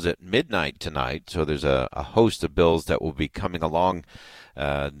a close at midnight tonight. So there's a host of bills that will be coming along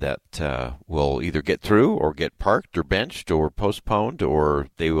that will either get through or get parked or benched or postponed, or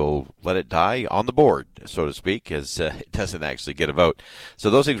they will let it die on the board, so to speak, as it doesn't actually get a vote. So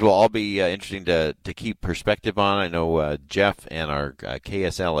those things will all be interesting to keep perspective on. I know Jeff and our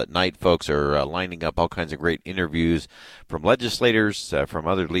KSL at Night folks are lining up all kinds of great interviews from legislators, from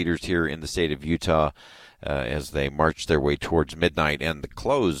other leaders here in the state of Utah, as they march their way towards midnight and the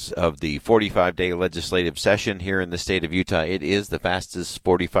close of the 45-day legislative session here in the state of Utah. It is the fastest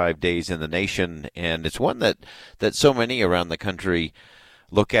 45 days in the nation, and it's one that so many around the country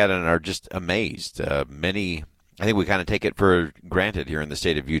look at and are just amazed. I think we kind of take it for granted here in the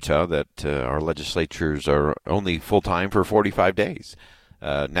state of Utah that our legislatures are only full-time for 45 days.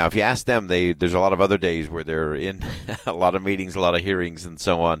 Now, if you ask them, there's a lot of other days where they're in a lot of meetings, a lot of hearings, and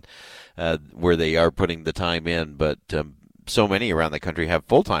so on, where they are putting the time in. But so many around the country have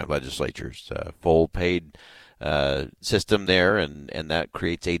full-time legislatures, full paid system there, and that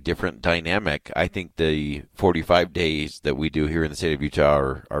creates a different dynamic. I think the 45 days that we do here in the state of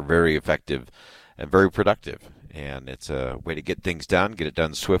Utah are very effective and very productive. And it's a way to get things done, get it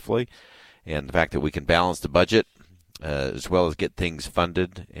done swiftly. And the fact that we can balance the budget as well as get things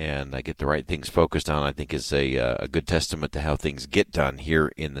funded and get the right things focused on, I think is a good testament to how things get done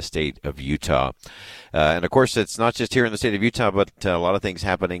here in the state of Utah. And, of course, it's not just here in the state of Utah, but a lot of things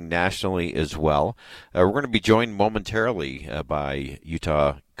happening nationally as well. We're going to be joined momentarily by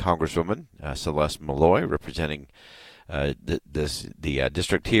Utah Congresswoman Celeste Maloy, representing the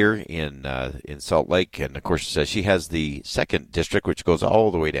district here in Salt Lake. And, of course, she has the 2nd district, which goes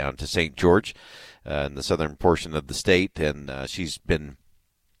all the way down to St. George, in the southern portion of the state, and she's been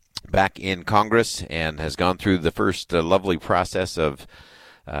back in Congress and has gone through the first lovely process of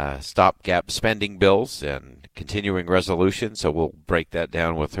stopgap spending bills and continuing resolution. So we'll break that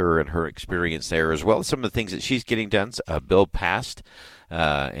down with her and her experience there, as well as some of the things that she's getting done. A bill passed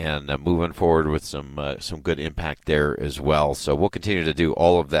and moving forward with some good impact there as well. So we'll continue to do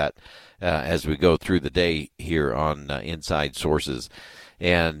all of that as we go through the day here on Inside Sources.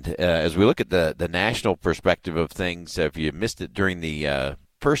 And as we look at the national perspective of things, if you missed it during the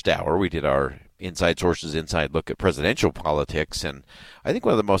first hour, we did our Inside Sources Inside look at presidential politics. And I think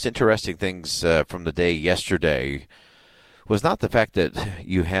one of the most interesting things from the day yesterday was not the fact that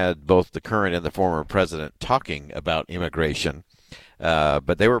you had both the current and the former president talking about immigration,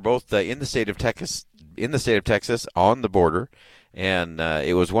 but they were both in the state of Texas, on the border. And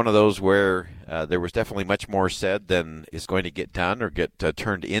it was one of those where there was definitely much more said than is going to get done or get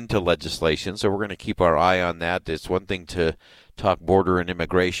turned into legislation. So we're going to keep our eye on that. It's one thing to talk border and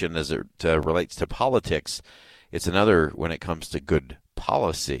immigration as it relates to politics. It's another when it comes to good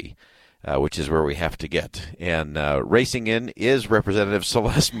policy, which is where we have to get. And racing in is Representative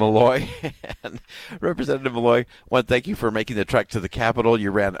Celeste Maloy. And Representative Maloy, one, thank you for making the trek to the Capitol.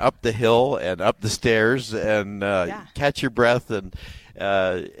 You ran up the hill and up the stairs and catch your breath. And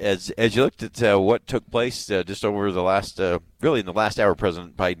as you looked at what took place just over the last, really in the last hour,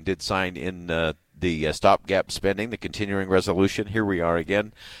 President Biden did sign in the stopgap spending, the continuing resolution. Here we are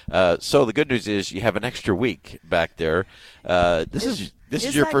again. So the good news is you have an extra week back there. This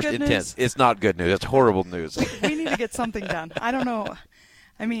is your first intense. It's not good news. It's horrible news. We need to get something done. I don't know.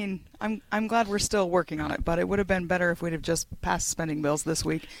 I mean, I'm glad we're still working on it, but it would have been better if we'd have just passed spending bills this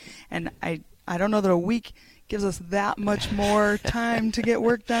week. And I don't know that a week gives us that much more time to get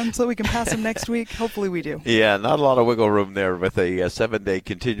work done so we can pass them next week. Hopefully we do. Yeah, not a lot of wiggle room there with a 7-day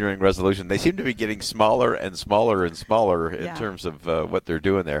continuing resolution. They seem to be getting smaller and smaller and smaller in terms of what they're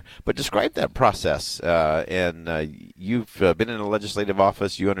doing there. But describe that process. And you've been in a legislative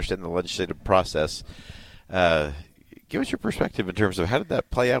office. You understand the legislative process. Give us your perspective in terms of how did that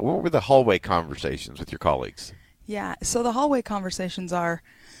play out? What were the hallway conversations with your colleagues? Yeah, so the hallway conversations are,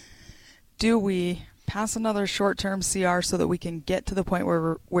 do we pass another short-term CR so that we can get to the point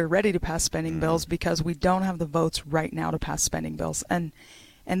where we're ready to pass spending bills, because we don't have the votes right now to pass spending bills. And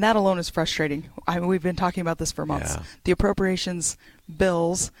that alone is frustrating. I mean, we've been talking about this for months. Yeah. The appropriations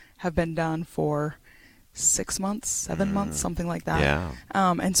bills have been done for 6 months, 7 months, something like that. Yeah.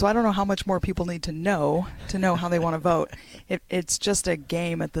 And so I don't know how much more people need to know how they want to vote. It's just a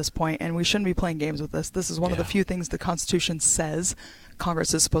game at this point, and we shouldn't be playing games with this. This is one of the few things the Constitution says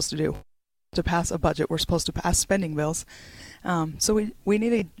Congress is supposed to do. To pass a budget, we're supposed to pass spending bills. So we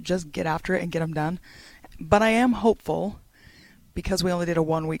need to just get after it and get them done. But I am hopeful, because we only did a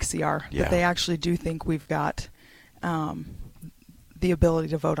 1-week CR, that they actually do think we've got the ability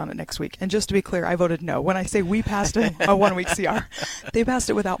to vote on it next week. And just to be clear, I voted no. When I say we passed a 1-week CR, they passed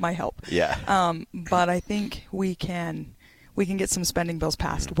it without my help. Yeah. But I think we can get some spending bills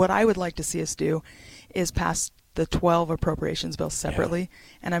passed. What I would like to see us do is pass the 12 appropriations bills separately,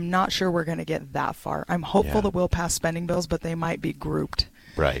 and I'm not sure we're going to get that far. I'm hopeful that we'll pass spending bills, but they might be grouped.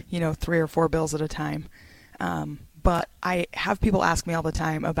 Right. 3 or 4 bills at a time. But I have people ask me all the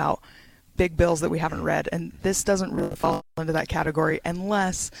time about big bills that we haven't read, and this doesn't really fall into that category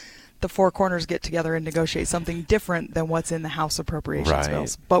unless the four corners get together and negotiate something different than what's in the House appropriations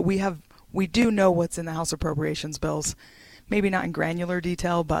bills. But we do know what's in the House appropriations bills, maybe not in granular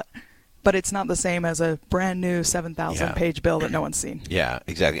detail, but it's not the same as a brand new 7,000-page bill that no one's seen. Yeah,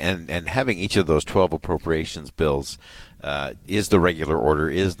 exactly. And having each of those 12 appropriations bills is the regular order,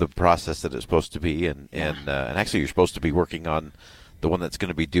 is the process that it's supposed to be. And actually, you're supposed to be working on the one that's going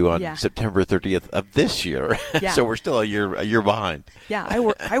to be due on September 30th of this year. Yeah. So we're still a year behind. Yeah,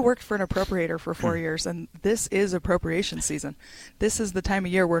 I worked for an appropriator for 4 years, and this is appropriation season. This is the time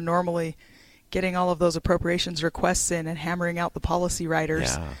of year we're normally getting all of those appropriations requests in and hammering out the policy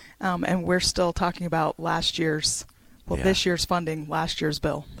writers. Yeah. And we're still talking about this year's funding, last year's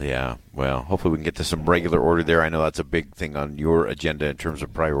bill. Yeah. Well, hopefully we can get to some regular order there. I know that's a big thing on your agenda in terms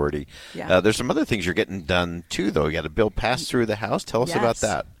of priority. Yeah. There's some other things you're getting done, too, though. You got a bill passed through the House. Tell us about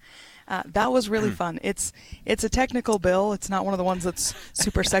that. That was really fun. It's a technical bill. It's not one of the ones that's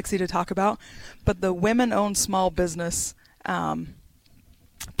super sexy to talk about. But the Women-Owned Small Business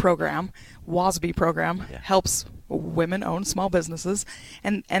program, WASB program, helps women-owned small businesses,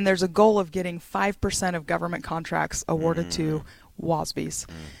 and there's a goal of getting 5% of government contracts awarded to WASBs.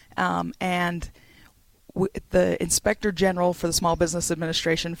 And the Inspector General for the Small Business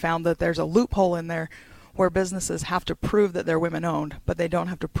Administration found that there's a loophole in there where businesses have to prove that they're women-owned, but they don't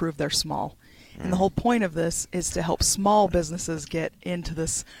have to prove they're small. And the whole point of this is to help small businesses get into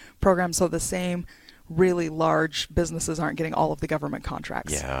this program so the same really large businesses aren't getting all of the government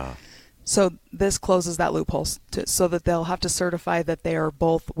contracts. Yeah. So this closes that loophole so that they'll have to certify that they are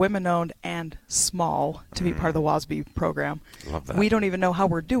both women-owned and small to be part of the WASB program. Love that. We don't even know how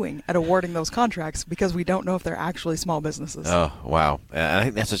we're doing at awarding those contracts because we don't know if they're actually small businesses. Oh, wow. I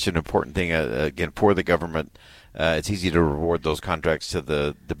think that's such an important thing, again, for the government. It's easy to reward those contracts to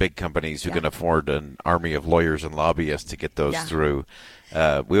the big companies who can afford an army of lawyers and lobbyists to get those through.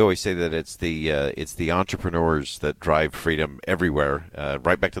 We always say that it's the entrepreneurs that drive freedom everywhere,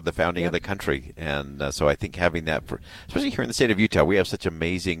 right back to the founding of the country. And so I think having that, especially here in the state of Utah, we have such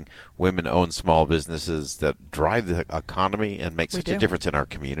amazing women-owned small businesses that drive the economy and make such a difference in our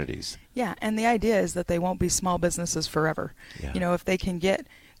communities. Yeah, and the idea is that they won't be small businesses forever. Yeah. If they can get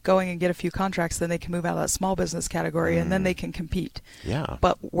going and get a few contracts, then they can move out of that small business category and then they can compete. Yeah.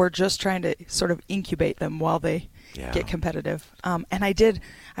 But we're just trying to sort of incubate them while they get competitive. And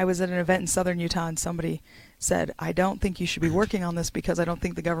I was at an event in southern Utah and somebody said, I don't think you should be working on this because I don't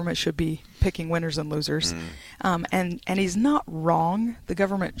think the government should be picking winners and losers. And he's not wrong. The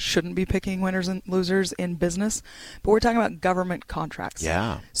government shouldn't be picking winners and losers in business, but we're talking about government contracts.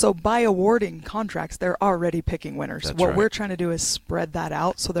 Yeah. So by awarding contracts, they're already picking winners. That's what right. we're trying to do is spread that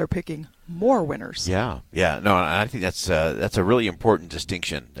out so they're picking more winners. Yeah. No, I think that's a really important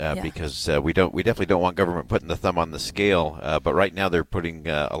distinction because we definitely don't want government putting the thumb on the scale. But right now they're putting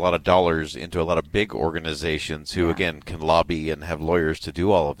a lot of dollars into a lot of big organizations who again can lobby and have lawyers to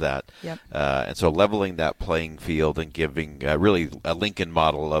do all of that. Yep. And so leveling that playing field and giving really a Lincoln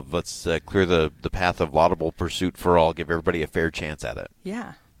model of let's clear the path of laudable pursuit for all, give everybody a fair chance at it.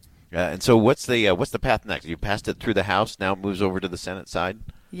 Yeah. And so what's the path next? You passed it through the House, now it moves over to the Senate side?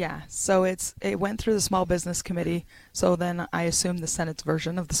 Yeah, so it went through the Small Business Committee, so then I assume the Senate's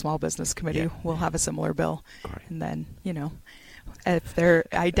version of the Small Business Committee will have a similar bill. Right. And then, if they're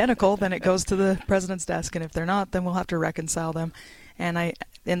identical, then it goes to the President's desk, and if they're not, then we'll have to reconcile them. And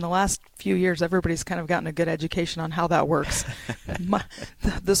in the last few years, everybody's kind of gotten a good education on how that works.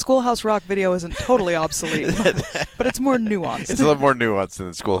 The Schoolhouse Rock video isn't totally obsolete, but it's more nuanced. It's a little more nuanced than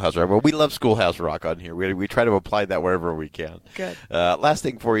the Schoolhouse Rock. Well, we love Schoolhouse Rock on here. We try to apply that wherever we can. Good. Last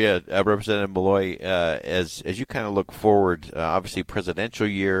thing for you, Representative Maloy, as you kind of look forward, obviously presidential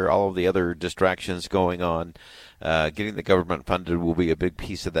year, all of the other distractions going on, getting the government funded will be a big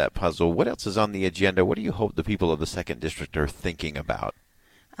piece of that puzzle. What else is on the agenda? What do you hope the people of the 2nd District are thinking about?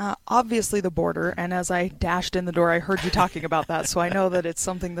 Obviously the border, and as I dashed in the door, I heard you talking about that, so I know that it's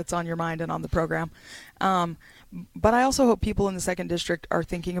something that's on your mind and on the program. But I also hope people in the 2nd District are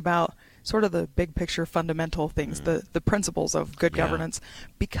thinking about sort of the big picture fundamental things, the principles of good governance,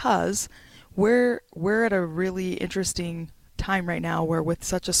 because we're at a really interesting time right now where with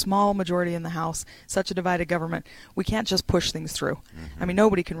such a small majority in the House, such a divided government, we can't just push things through. I mean,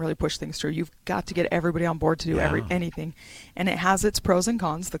 nobody can really push things through. You've got to get everybody on board to do anything. And it has its pros and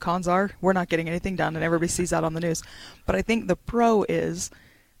cons. The cons are we're not getting anything done, and everybody sees that on the news. But I think the pro is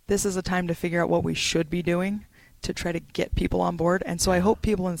this is a time to figure out what we should be doing to try to get people on board. And so I hope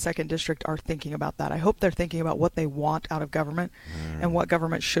people in the 2nd District are thinking about that. I hope they're thinking about what they want out of government and what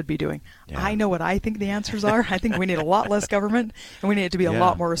government should be doing. I know what I think the answers are. I think we need a lot less government, and we need it to be a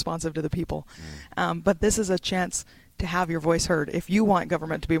lot more responsive to the people. But this is a chance to have your voice heard. If you want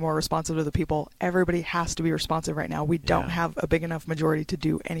government to be more responsive to the people, everybody has to be responsive right now. We don't have a big enough majority to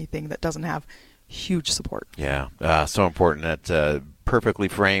do anything that doesn't have huge support. So important. That perfectly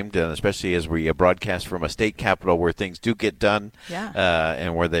framed, and especially as we broadcast from a state capital where things do get done,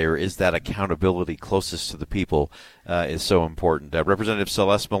 and where there is that accountability closest to the people, is so important. Representative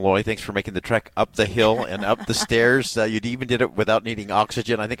Celeste Maloy, thanks for making the trek up the hill and up the stairs. You even did it without needing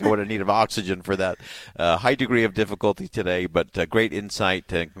oxygen. I think I would have needed oxygen for that high degree of difficulty today, but great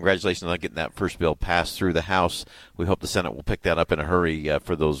insight, and congratulations on getting that first bill passed through the House. We hope the Senate will pick that up in a hurry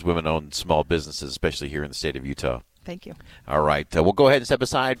for those women-owned small businesses, especially here in the state of Utah. Thank you. All right. We'll go ahead and step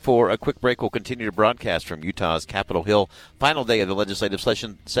aside for a quick break. We'll continue to broadcast from Utah's Capitol Hill. Final day of the legislative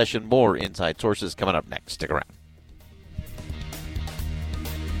session. More Inside Sources coming up next. Stick around.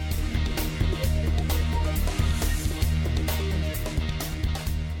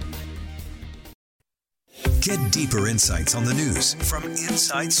 Get deeper insights on the news from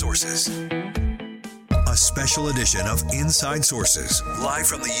Inside Sources. A special edition of Inside Sources, live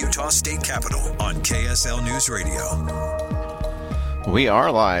from the Utah State Capitol on KSL News Radio. We are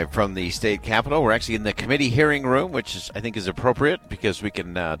live from the state capitol. We're actually in the committee hearing room, which I think is appropriate because we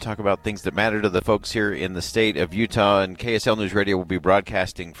can talk about things that matter to the folks here in the state of Utah. And KSL News Radio will be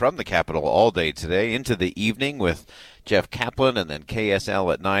broadcasting from the Capitol all day today into the evening with Jeff Kaplan, and then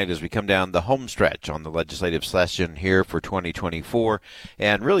KSL at night as we come down the home stretch on the legislative session here for 2024.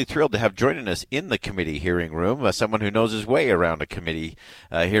 And really thrilled to have joining us in the committee hearing room someone who knows his way around a committee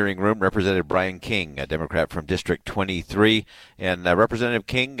hearing room, Representative Brian King, a Democrat from District 23. And Representative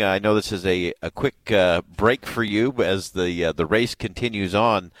King, I know this is a quick break for you as the race continues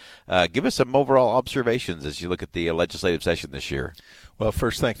on. Give us some overall observations as you look at the legislative session this year. Well,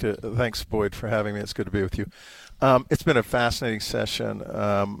 first, thanks, Boyd, for having me. It's good to be with you. It's been a fascinating session.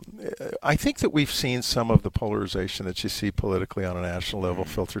 I think that we've seen some of the polarization that you see politically on a national level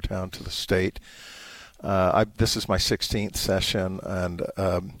filter down to the state. This is my 16th session, and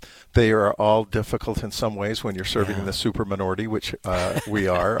they are all difficult in some ways when you're serving in the super minority, which we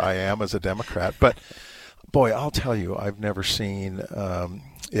are. I am as a Democrat. But, boy, I'll tell you, I've never seen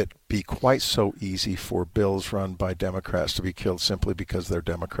it be quite so easy for bills run by Democrats to be killed simply because they're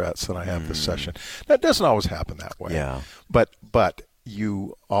Democrats than I have this session. That doesn't always happen that way. Yeah. But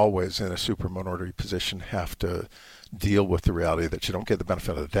you always, in a super minority position, have to deal with the reality that you don't get the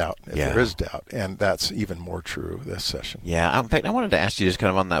benefit of the doubt if there is doubt, and that's even more true this session. Yeah, in fact, I wanted to ask you just kind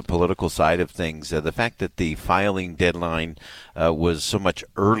of on that political side of things, the fact that the filing deadline was so much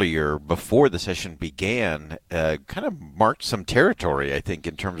earlier before the session began kind of marked some territory, I think,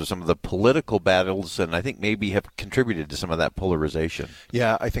 in terms of some of the political battles, and I think maybe have contributed to some of that polarization.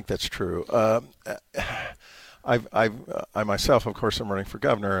 Yeah, I think that's true. I myself, of course, am running for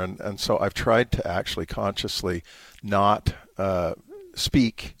governor, and so I've tried to actually consciously not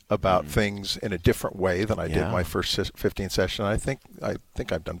speak about things in a different way than I did my first 15th session. I think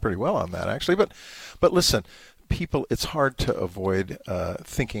I've done pretty well on that, actually. But listen, people, it's hard to avoid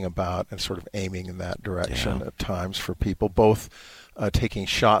thinking about and sort of aiming in that direction at times for people, both taking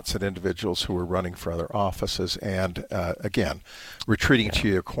shots at individuals who are running for other offices and, again, retreating to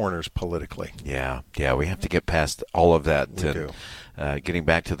your corners politically. Yeah, we have to get past all of that. We do. Getting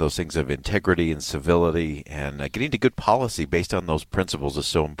back to those things of integrity and civility and getting to good policy based on those principles is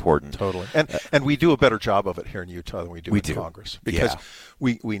so important. Totally. And we do a better job of it here in Utah than we do in Congress. Because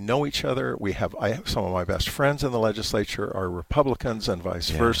we know each other. I have some of my best friends in the legislature are Republicans and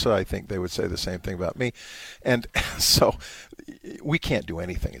vice versa. I think they would say the same thing about me. And so we can't do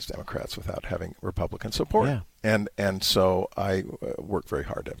anything as Democrats without having Republican support. Yeah. And so I work very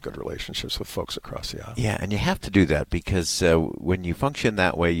hard to have good relationships with folks across the aisle. Yeah, and you have to do that because when you function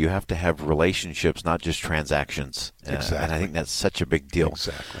that way, you have to have relationships, not just transactions. Exactly. And I think that's such a big deal.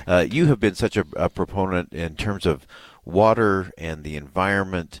 Exactly. You have been such a proponent in terms of water and the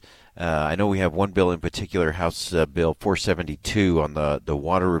environment. I know we have one bill in particular, House Bill 472 on the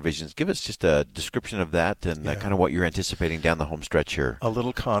water revisions. Give us just a description of that and kind of what you're anticipating down the home stretch here. A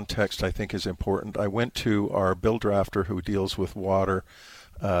little context, I think, is important. I went to our bill drafter who deals with water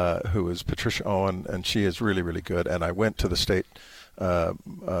who is Patricia Owen, and she is really, really good. And I went to the state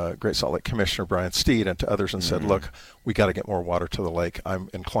Great Salt Lake Commissioner Brian Steed and to others and said, look, we got to get more water to the lake. I'm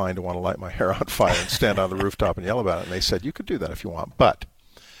inclined to want to light my hair on fire and stand on the rooftop and yell about it. And they said, you could do that if you want, but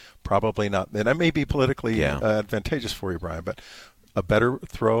probably not. And that may be politically advantageous for you, Brian, but a better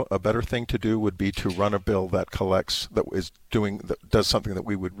thing to do would be to run a bill that does something that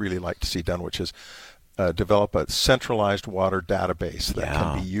we would really like to see done, which is develop a centralized water database that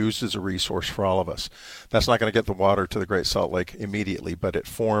can be used as a resource for all of us. That's not going to get the water to the Great Salt Lake immediately, but it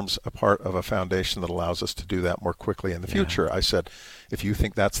forms a part of a foundation that allows us to do that more quickly in the future. I said, if you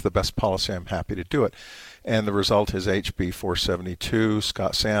think that's the best policy, I'm happy to do it. And the result is HB 472.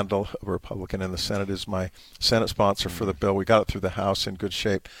 Scott Sandel, a Republican in the Senate, is my Senate sponsor for the bill. We got it through the House in good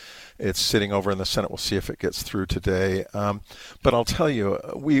shape. It's sitting over in the Senate. We'll see if it gets through today. But I'll tell you,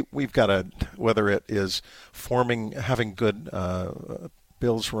 we've got to, whether it is having good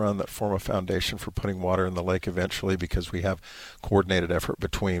bills run that form a foundation for putting water in the lake eventually, because we have coordinated effort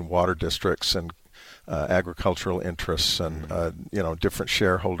between water districts and agricultural interests and different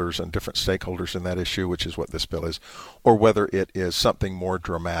shareholders and different stakeholders in that issue, which is what this bill is, or whether it is something more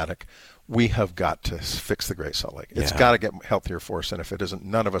dramatic. We have got to fix the Great Salt Lake. It's got to get healthier for us, and if it isn't,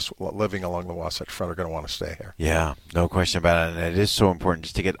 none of us living along the Wasatch Front are going to want to stay here. Yeah, no question about it. And it is so important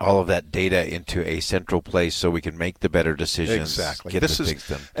just to get all of that data into a central place so we can make the better decisions. Exactly. Get the things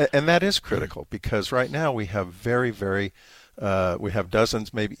done. And that is critical, because right now we have we have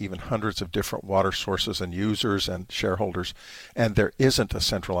dozens, maybe even hundreds of different water sources and users and shareholders, and there isn't a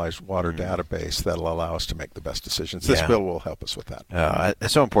centralized water database that will allow us to make the best decisions. This bill will help us with that.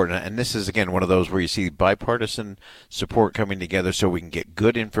 It's so important, and this is, again, one of those where you see bipartisan support coming together so we can get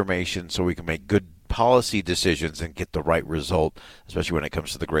good information, so we can make good policy decisions and get the right result, especially when it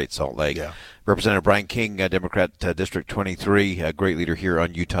comes to the Great Salt Lake. Representative Brian King, Democrat, District 23, a great leader here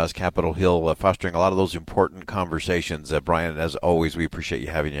on Utah's Capitol Hill, fostering a lot of those important conversations. Brian, as always, we appreciate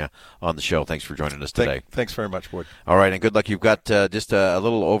having you on the show. Thanks for joining us today. Thanks very much, Boyd. All right, and good luck. You've got just a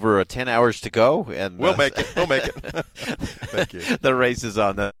little over 10 hours to go. And we'll make it. We'll make it. Thank you. The race is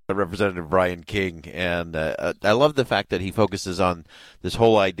on Representative Brian King, and I love the fact that he focuses on this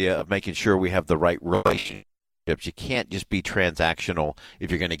whole idea of making sure we have the right relationships. You can't just be transactional if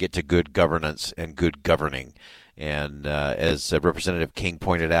you're going to get to good governance and good governing. And as Representative King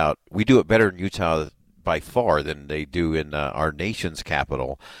pointed out, we do it better in Utah by far than they do in our nation's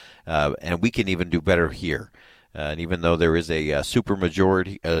capital, and we can even do better here. And even though there is a super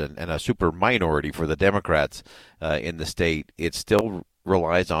majority and a super minority for the Democrats in the state, it still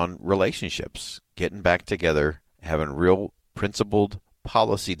relies on relationships, getting back together, having real principled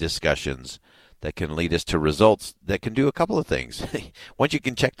policy discussions that can lead us to results that can do a couple of things. Once you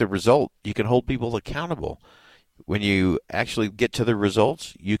can check the result, you can hold people accountable. When you actually get to the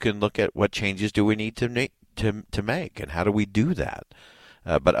results, you can look at what changes do we need to make, and how do we do that.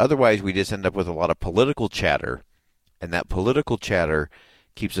 But otherwise, we just end up with a lot of political chatter, and that political chatter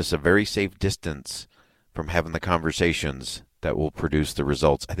keeps us a very safe distance from having the conversations that will produce the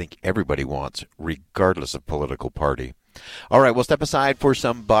results I think everybody wants, regardless of political party. All right, we'll step aside for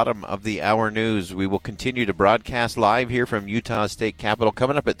some bottom-of-the-hour news. We will continue to broadcast live here from Utah State Capitol.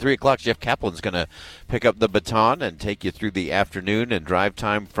 Coming up at 3 o'clock, Jeff Kaplan's going to pick up the baton and take you through the afternoon and drive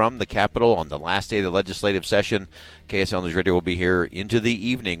time from the Capitol on the last day of the legislative session. KSL News Radio will be here into the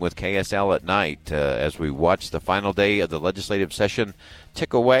evening with KSL at night as we watch the final day of the legislative session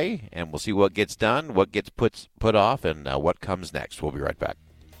tick away, and we'll see what gets done, what gets put off, and what comes next. We'll be right back.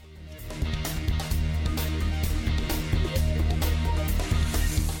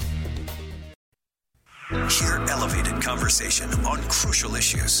 Hear elevated conversation on crucial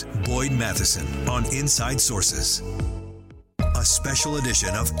issues. Boyd Matheson on Inside Sources. A special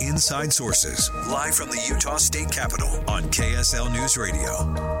edition of Inside Sources, live from the Utah State Capitol on KSL News Radio.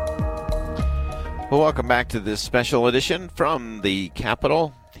 Well, welcome back to this special edition from the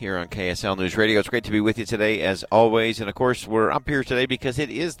Capitol here on KSL News Radio. It's great to be with you today, as always. And, of course, we're up here today because it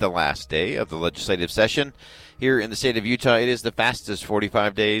is the last day of the legislative session here in the state of Utah. It is the fastest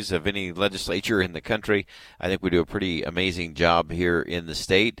 45 days of any legislature in the country. I think we do a pretty amazing job here in the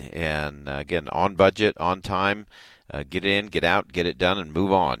state. And, again, on budget, on time, get in, get out, get it done, and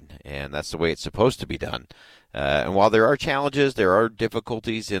move on. And that's the way it's supposed to be done. And while there are challenges, there are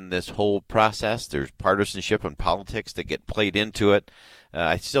difficulties in this whole process. There's partisanship and politics that get played into it.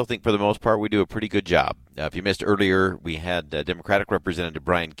 I still think for the most part we do a pretty good job. If you missed earlier, we had Democratic Representative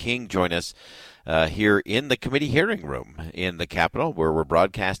Brian King join us here in the committee hearing room in the Capitol, where we're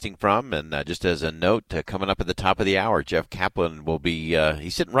broadcasting from. And just as a note, coming up at the top of the hour, Jeff Kaplan will be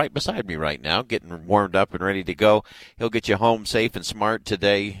he's sitting right beside me right now, getting warmed up and ready to go. He'll get you home safe and smart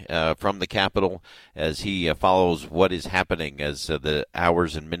today from the Capitol as he follows what is happening as the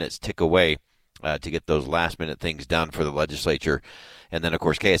hours and minutes tick away to get those last-minute things done for the legislature. And then, of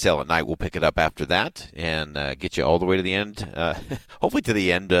course, KSL at night will pick it up after that and get you all the way to the end, hopefully to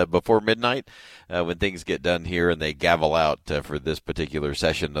the end before midnight when things get done here and they gavel out for this particular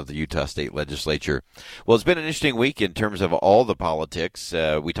session of the Utah State Legislature. Well, it's been an interesting week in terms of all the politics.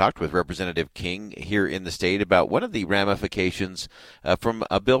 We talked with Representative King here in the state about one of the ramifications from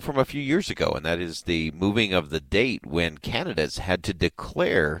a bill from a few years ago, and that is the moving of the date when candidates had to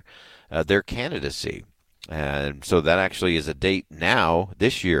declare their candidacy. And so that actually is a date now,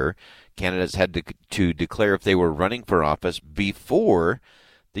 this year. Candidates had to declare if they were running for office before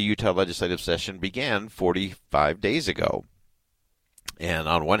the Utah legislative session began 45 days ago. And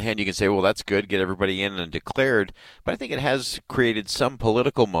on one hand, you can say, well, that's good, get everybody in and declared. But I think it has created some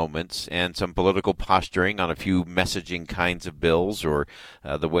political moments and some political posturing on a few messaging kinds of bills, or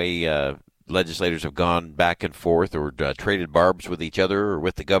the way legislators have gone back and forth or traded barbs with each other or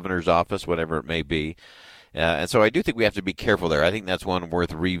with the governor's office, whatever it may be. And so I do think we have to be careful there. I think that's one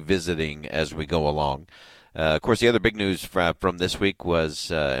worth revisiting as we go along. Of course, the other big news from this week was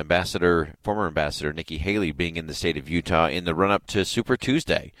former Ambassador Nikki Haley being in the state of Utah in the run-up to Super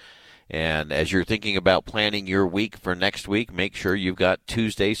Tuesday. And as you're thinking about planning your week for next week, make sure you've got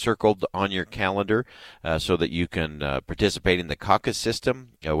Tuesday circled on your calendar so that you can participate in the caucus system,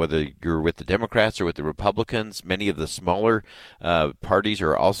 whether you're with the Democrats or with the Republicans. Many of the smaller parties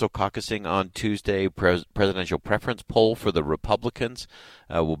are also caucusing on Tuesday. Presidential preference poll for the Republicans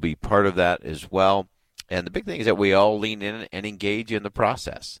will be part of that as well. And the big thing is that we all lean in and engage in the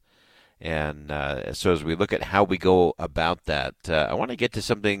process. And so as we look at how we go about that, I want to get to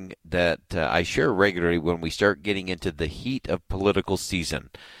something that I share regularly when we start getting into the heat of political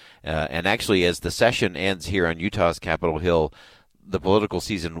season. And actually, as the session ends here on Utah's Capitol Hill, the political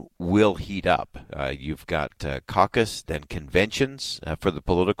season will heat up. You've got caucus, then conventions for the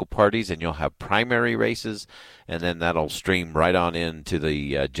political parties, and you'll have primary races, and then that'll stream right on into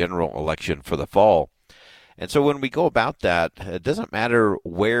the general election for the fall. And so when we go about that, it doesn't matter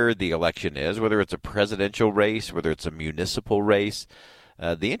where the election is, whether it's a presidential race, whether it's a municipal race.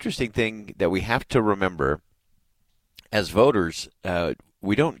 The interesting thing that we have to remember as voters,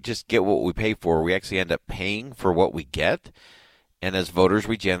 we don't just get what we pay for. We actually end up paying for what we get. And as voters,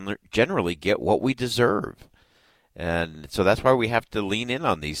 we generally get what we deserve. And so that's why we have to lean in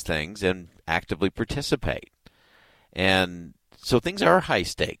on these things and actively participate. And so things are high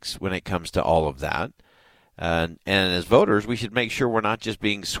stakes when it comes to all of that. And as voters, we should make sure we're not just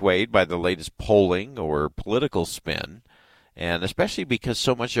being swayed by the latest polling or political spin, and especially because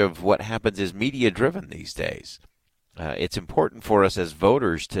so much of what happens is media-driven these days. It's important for us as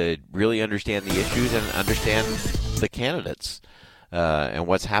voters to really understand the issues and understand the candidates and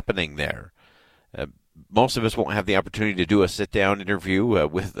what's happening there. Most of us won't have the opportunity to do a sit-down interview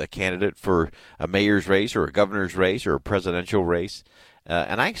with a candidate for a mayor's race or a governor's race or a presidential race,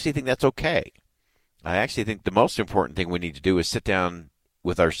 and I actually think that's okay. I actually think the most important thing we need to do is sit down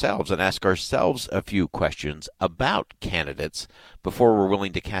with ourselves and ask ourselves a few questions about candidates before we're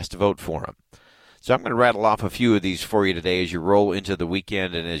willing to cast a vote for them. So I'm going to rattle off a few of these for you today as you roll into the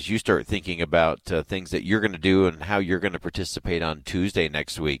weekend and as you start thinking about things that you're going to do and how you're going to participate on Tuesday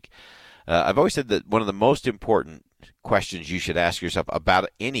next week. I've always said that one of the most important questions you should ask yourself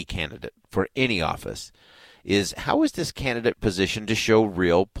about any candidate for any office is, how is this candidate positioned to show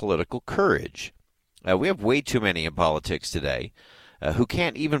real political courage? We have way too many in politics today who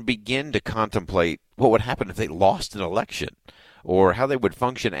can't even begin to contemplate what would happen if they lost an election or how they would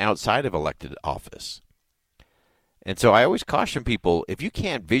function outside of elected office. And so I always caution people, if you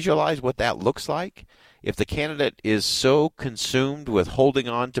can't visualize what that looks like, if the candidate is so consumed with holding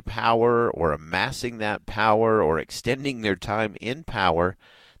on to power or amassing that power or extending their time in power,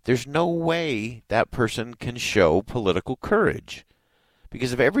 there's no way that person can show political courage.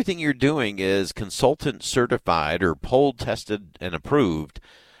 Because if everything you're doing is consultant certified or poll tested and approved,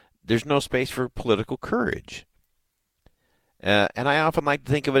 there's no space for political courage. And I often like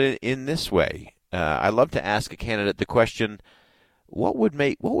to think of it in this way. I love to ask a candidate the question, what would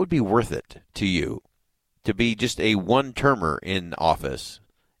be worth it to you to be just a one-termer in office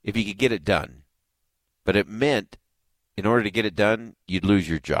if you could get it done? But it meant, in order to get it done, you'd lose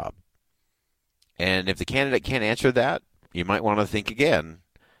your job. And if the candidate can't answer that, you might want to think again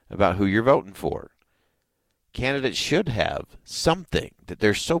about who you're voting for. candidates should have something that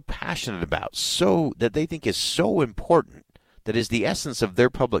they're so passionate about, so that they think is so important, that is the essence of their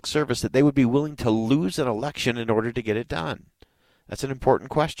public service, that they would be willing to lose an election in order to get it done. That's an important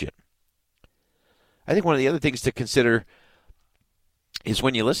question. I think one of the other things to consider is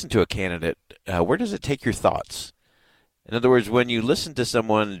when you listen to a candidate, where does it take your thoughts? In other words, when you listen to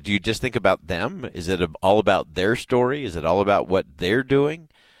someone, do you just think about them? Is it all about their story? Is it all about what they're doing?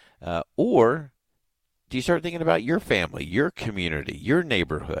 Or do you start thinking about your family, your community, your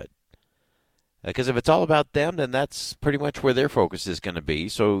neighborhood? Because if it's all about them, then that's pretty much where their focus is going to be,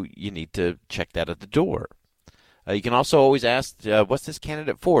 so you need to check that at the door. You can also always ask, what's this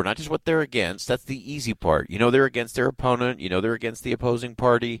candidate for? Not just what they're against. That's the easy part. You know they're against their opponent. You know they're against the opposing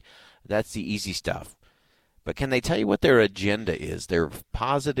party. That's the easy stuff. But can they tell you what their agenda is, their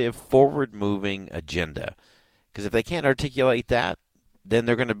positive, forward-moving agenda? Because if they can't articulate that, then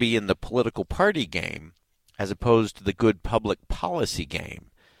they're going to be in the political party game as opposed to the good public policy game.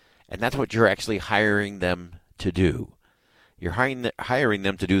 And that's what you're actually hiring them to do. You're hiring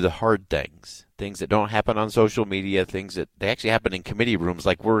them to do the hard things that don't happen on social media, things that they actually happen in committee rooms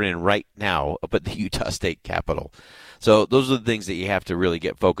like we're in right now up at the Utah State Capitol. So those are the things that you have to really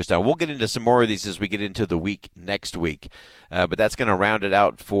get focused on. We'll get into some more of these as we get into the week next week. But that's going to round it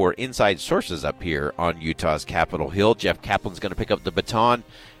out for Inside Sources up here on Utah's Capitol Hill. Jeff Kaplan's going to pick up the baton,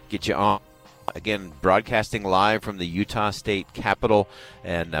 get you on. Again, broadcasting live from the Utah State Capitol.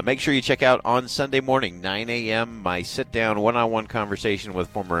 And make sure you check out on Sunday morning, 9 a.m., my sit-down one-on-one conversation with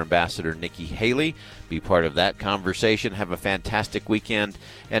former Ambassador Nikki Haley. Be part of that conversation. Have a fantastic weekend.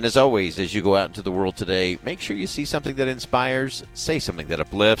 And as always, as you go out into the world today, make sure you see something that inspires, say something that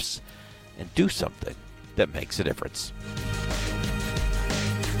uplifts, and do something that makes a difference.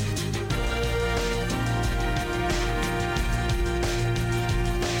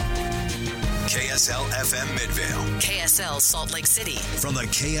 KSL FM Midvale. KSL Salt Lake City. From the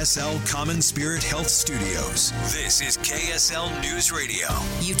KSL Common Spirit Health Studios, this is KSL News Radio.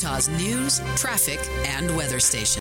 Utah's news, traffic, and weather station.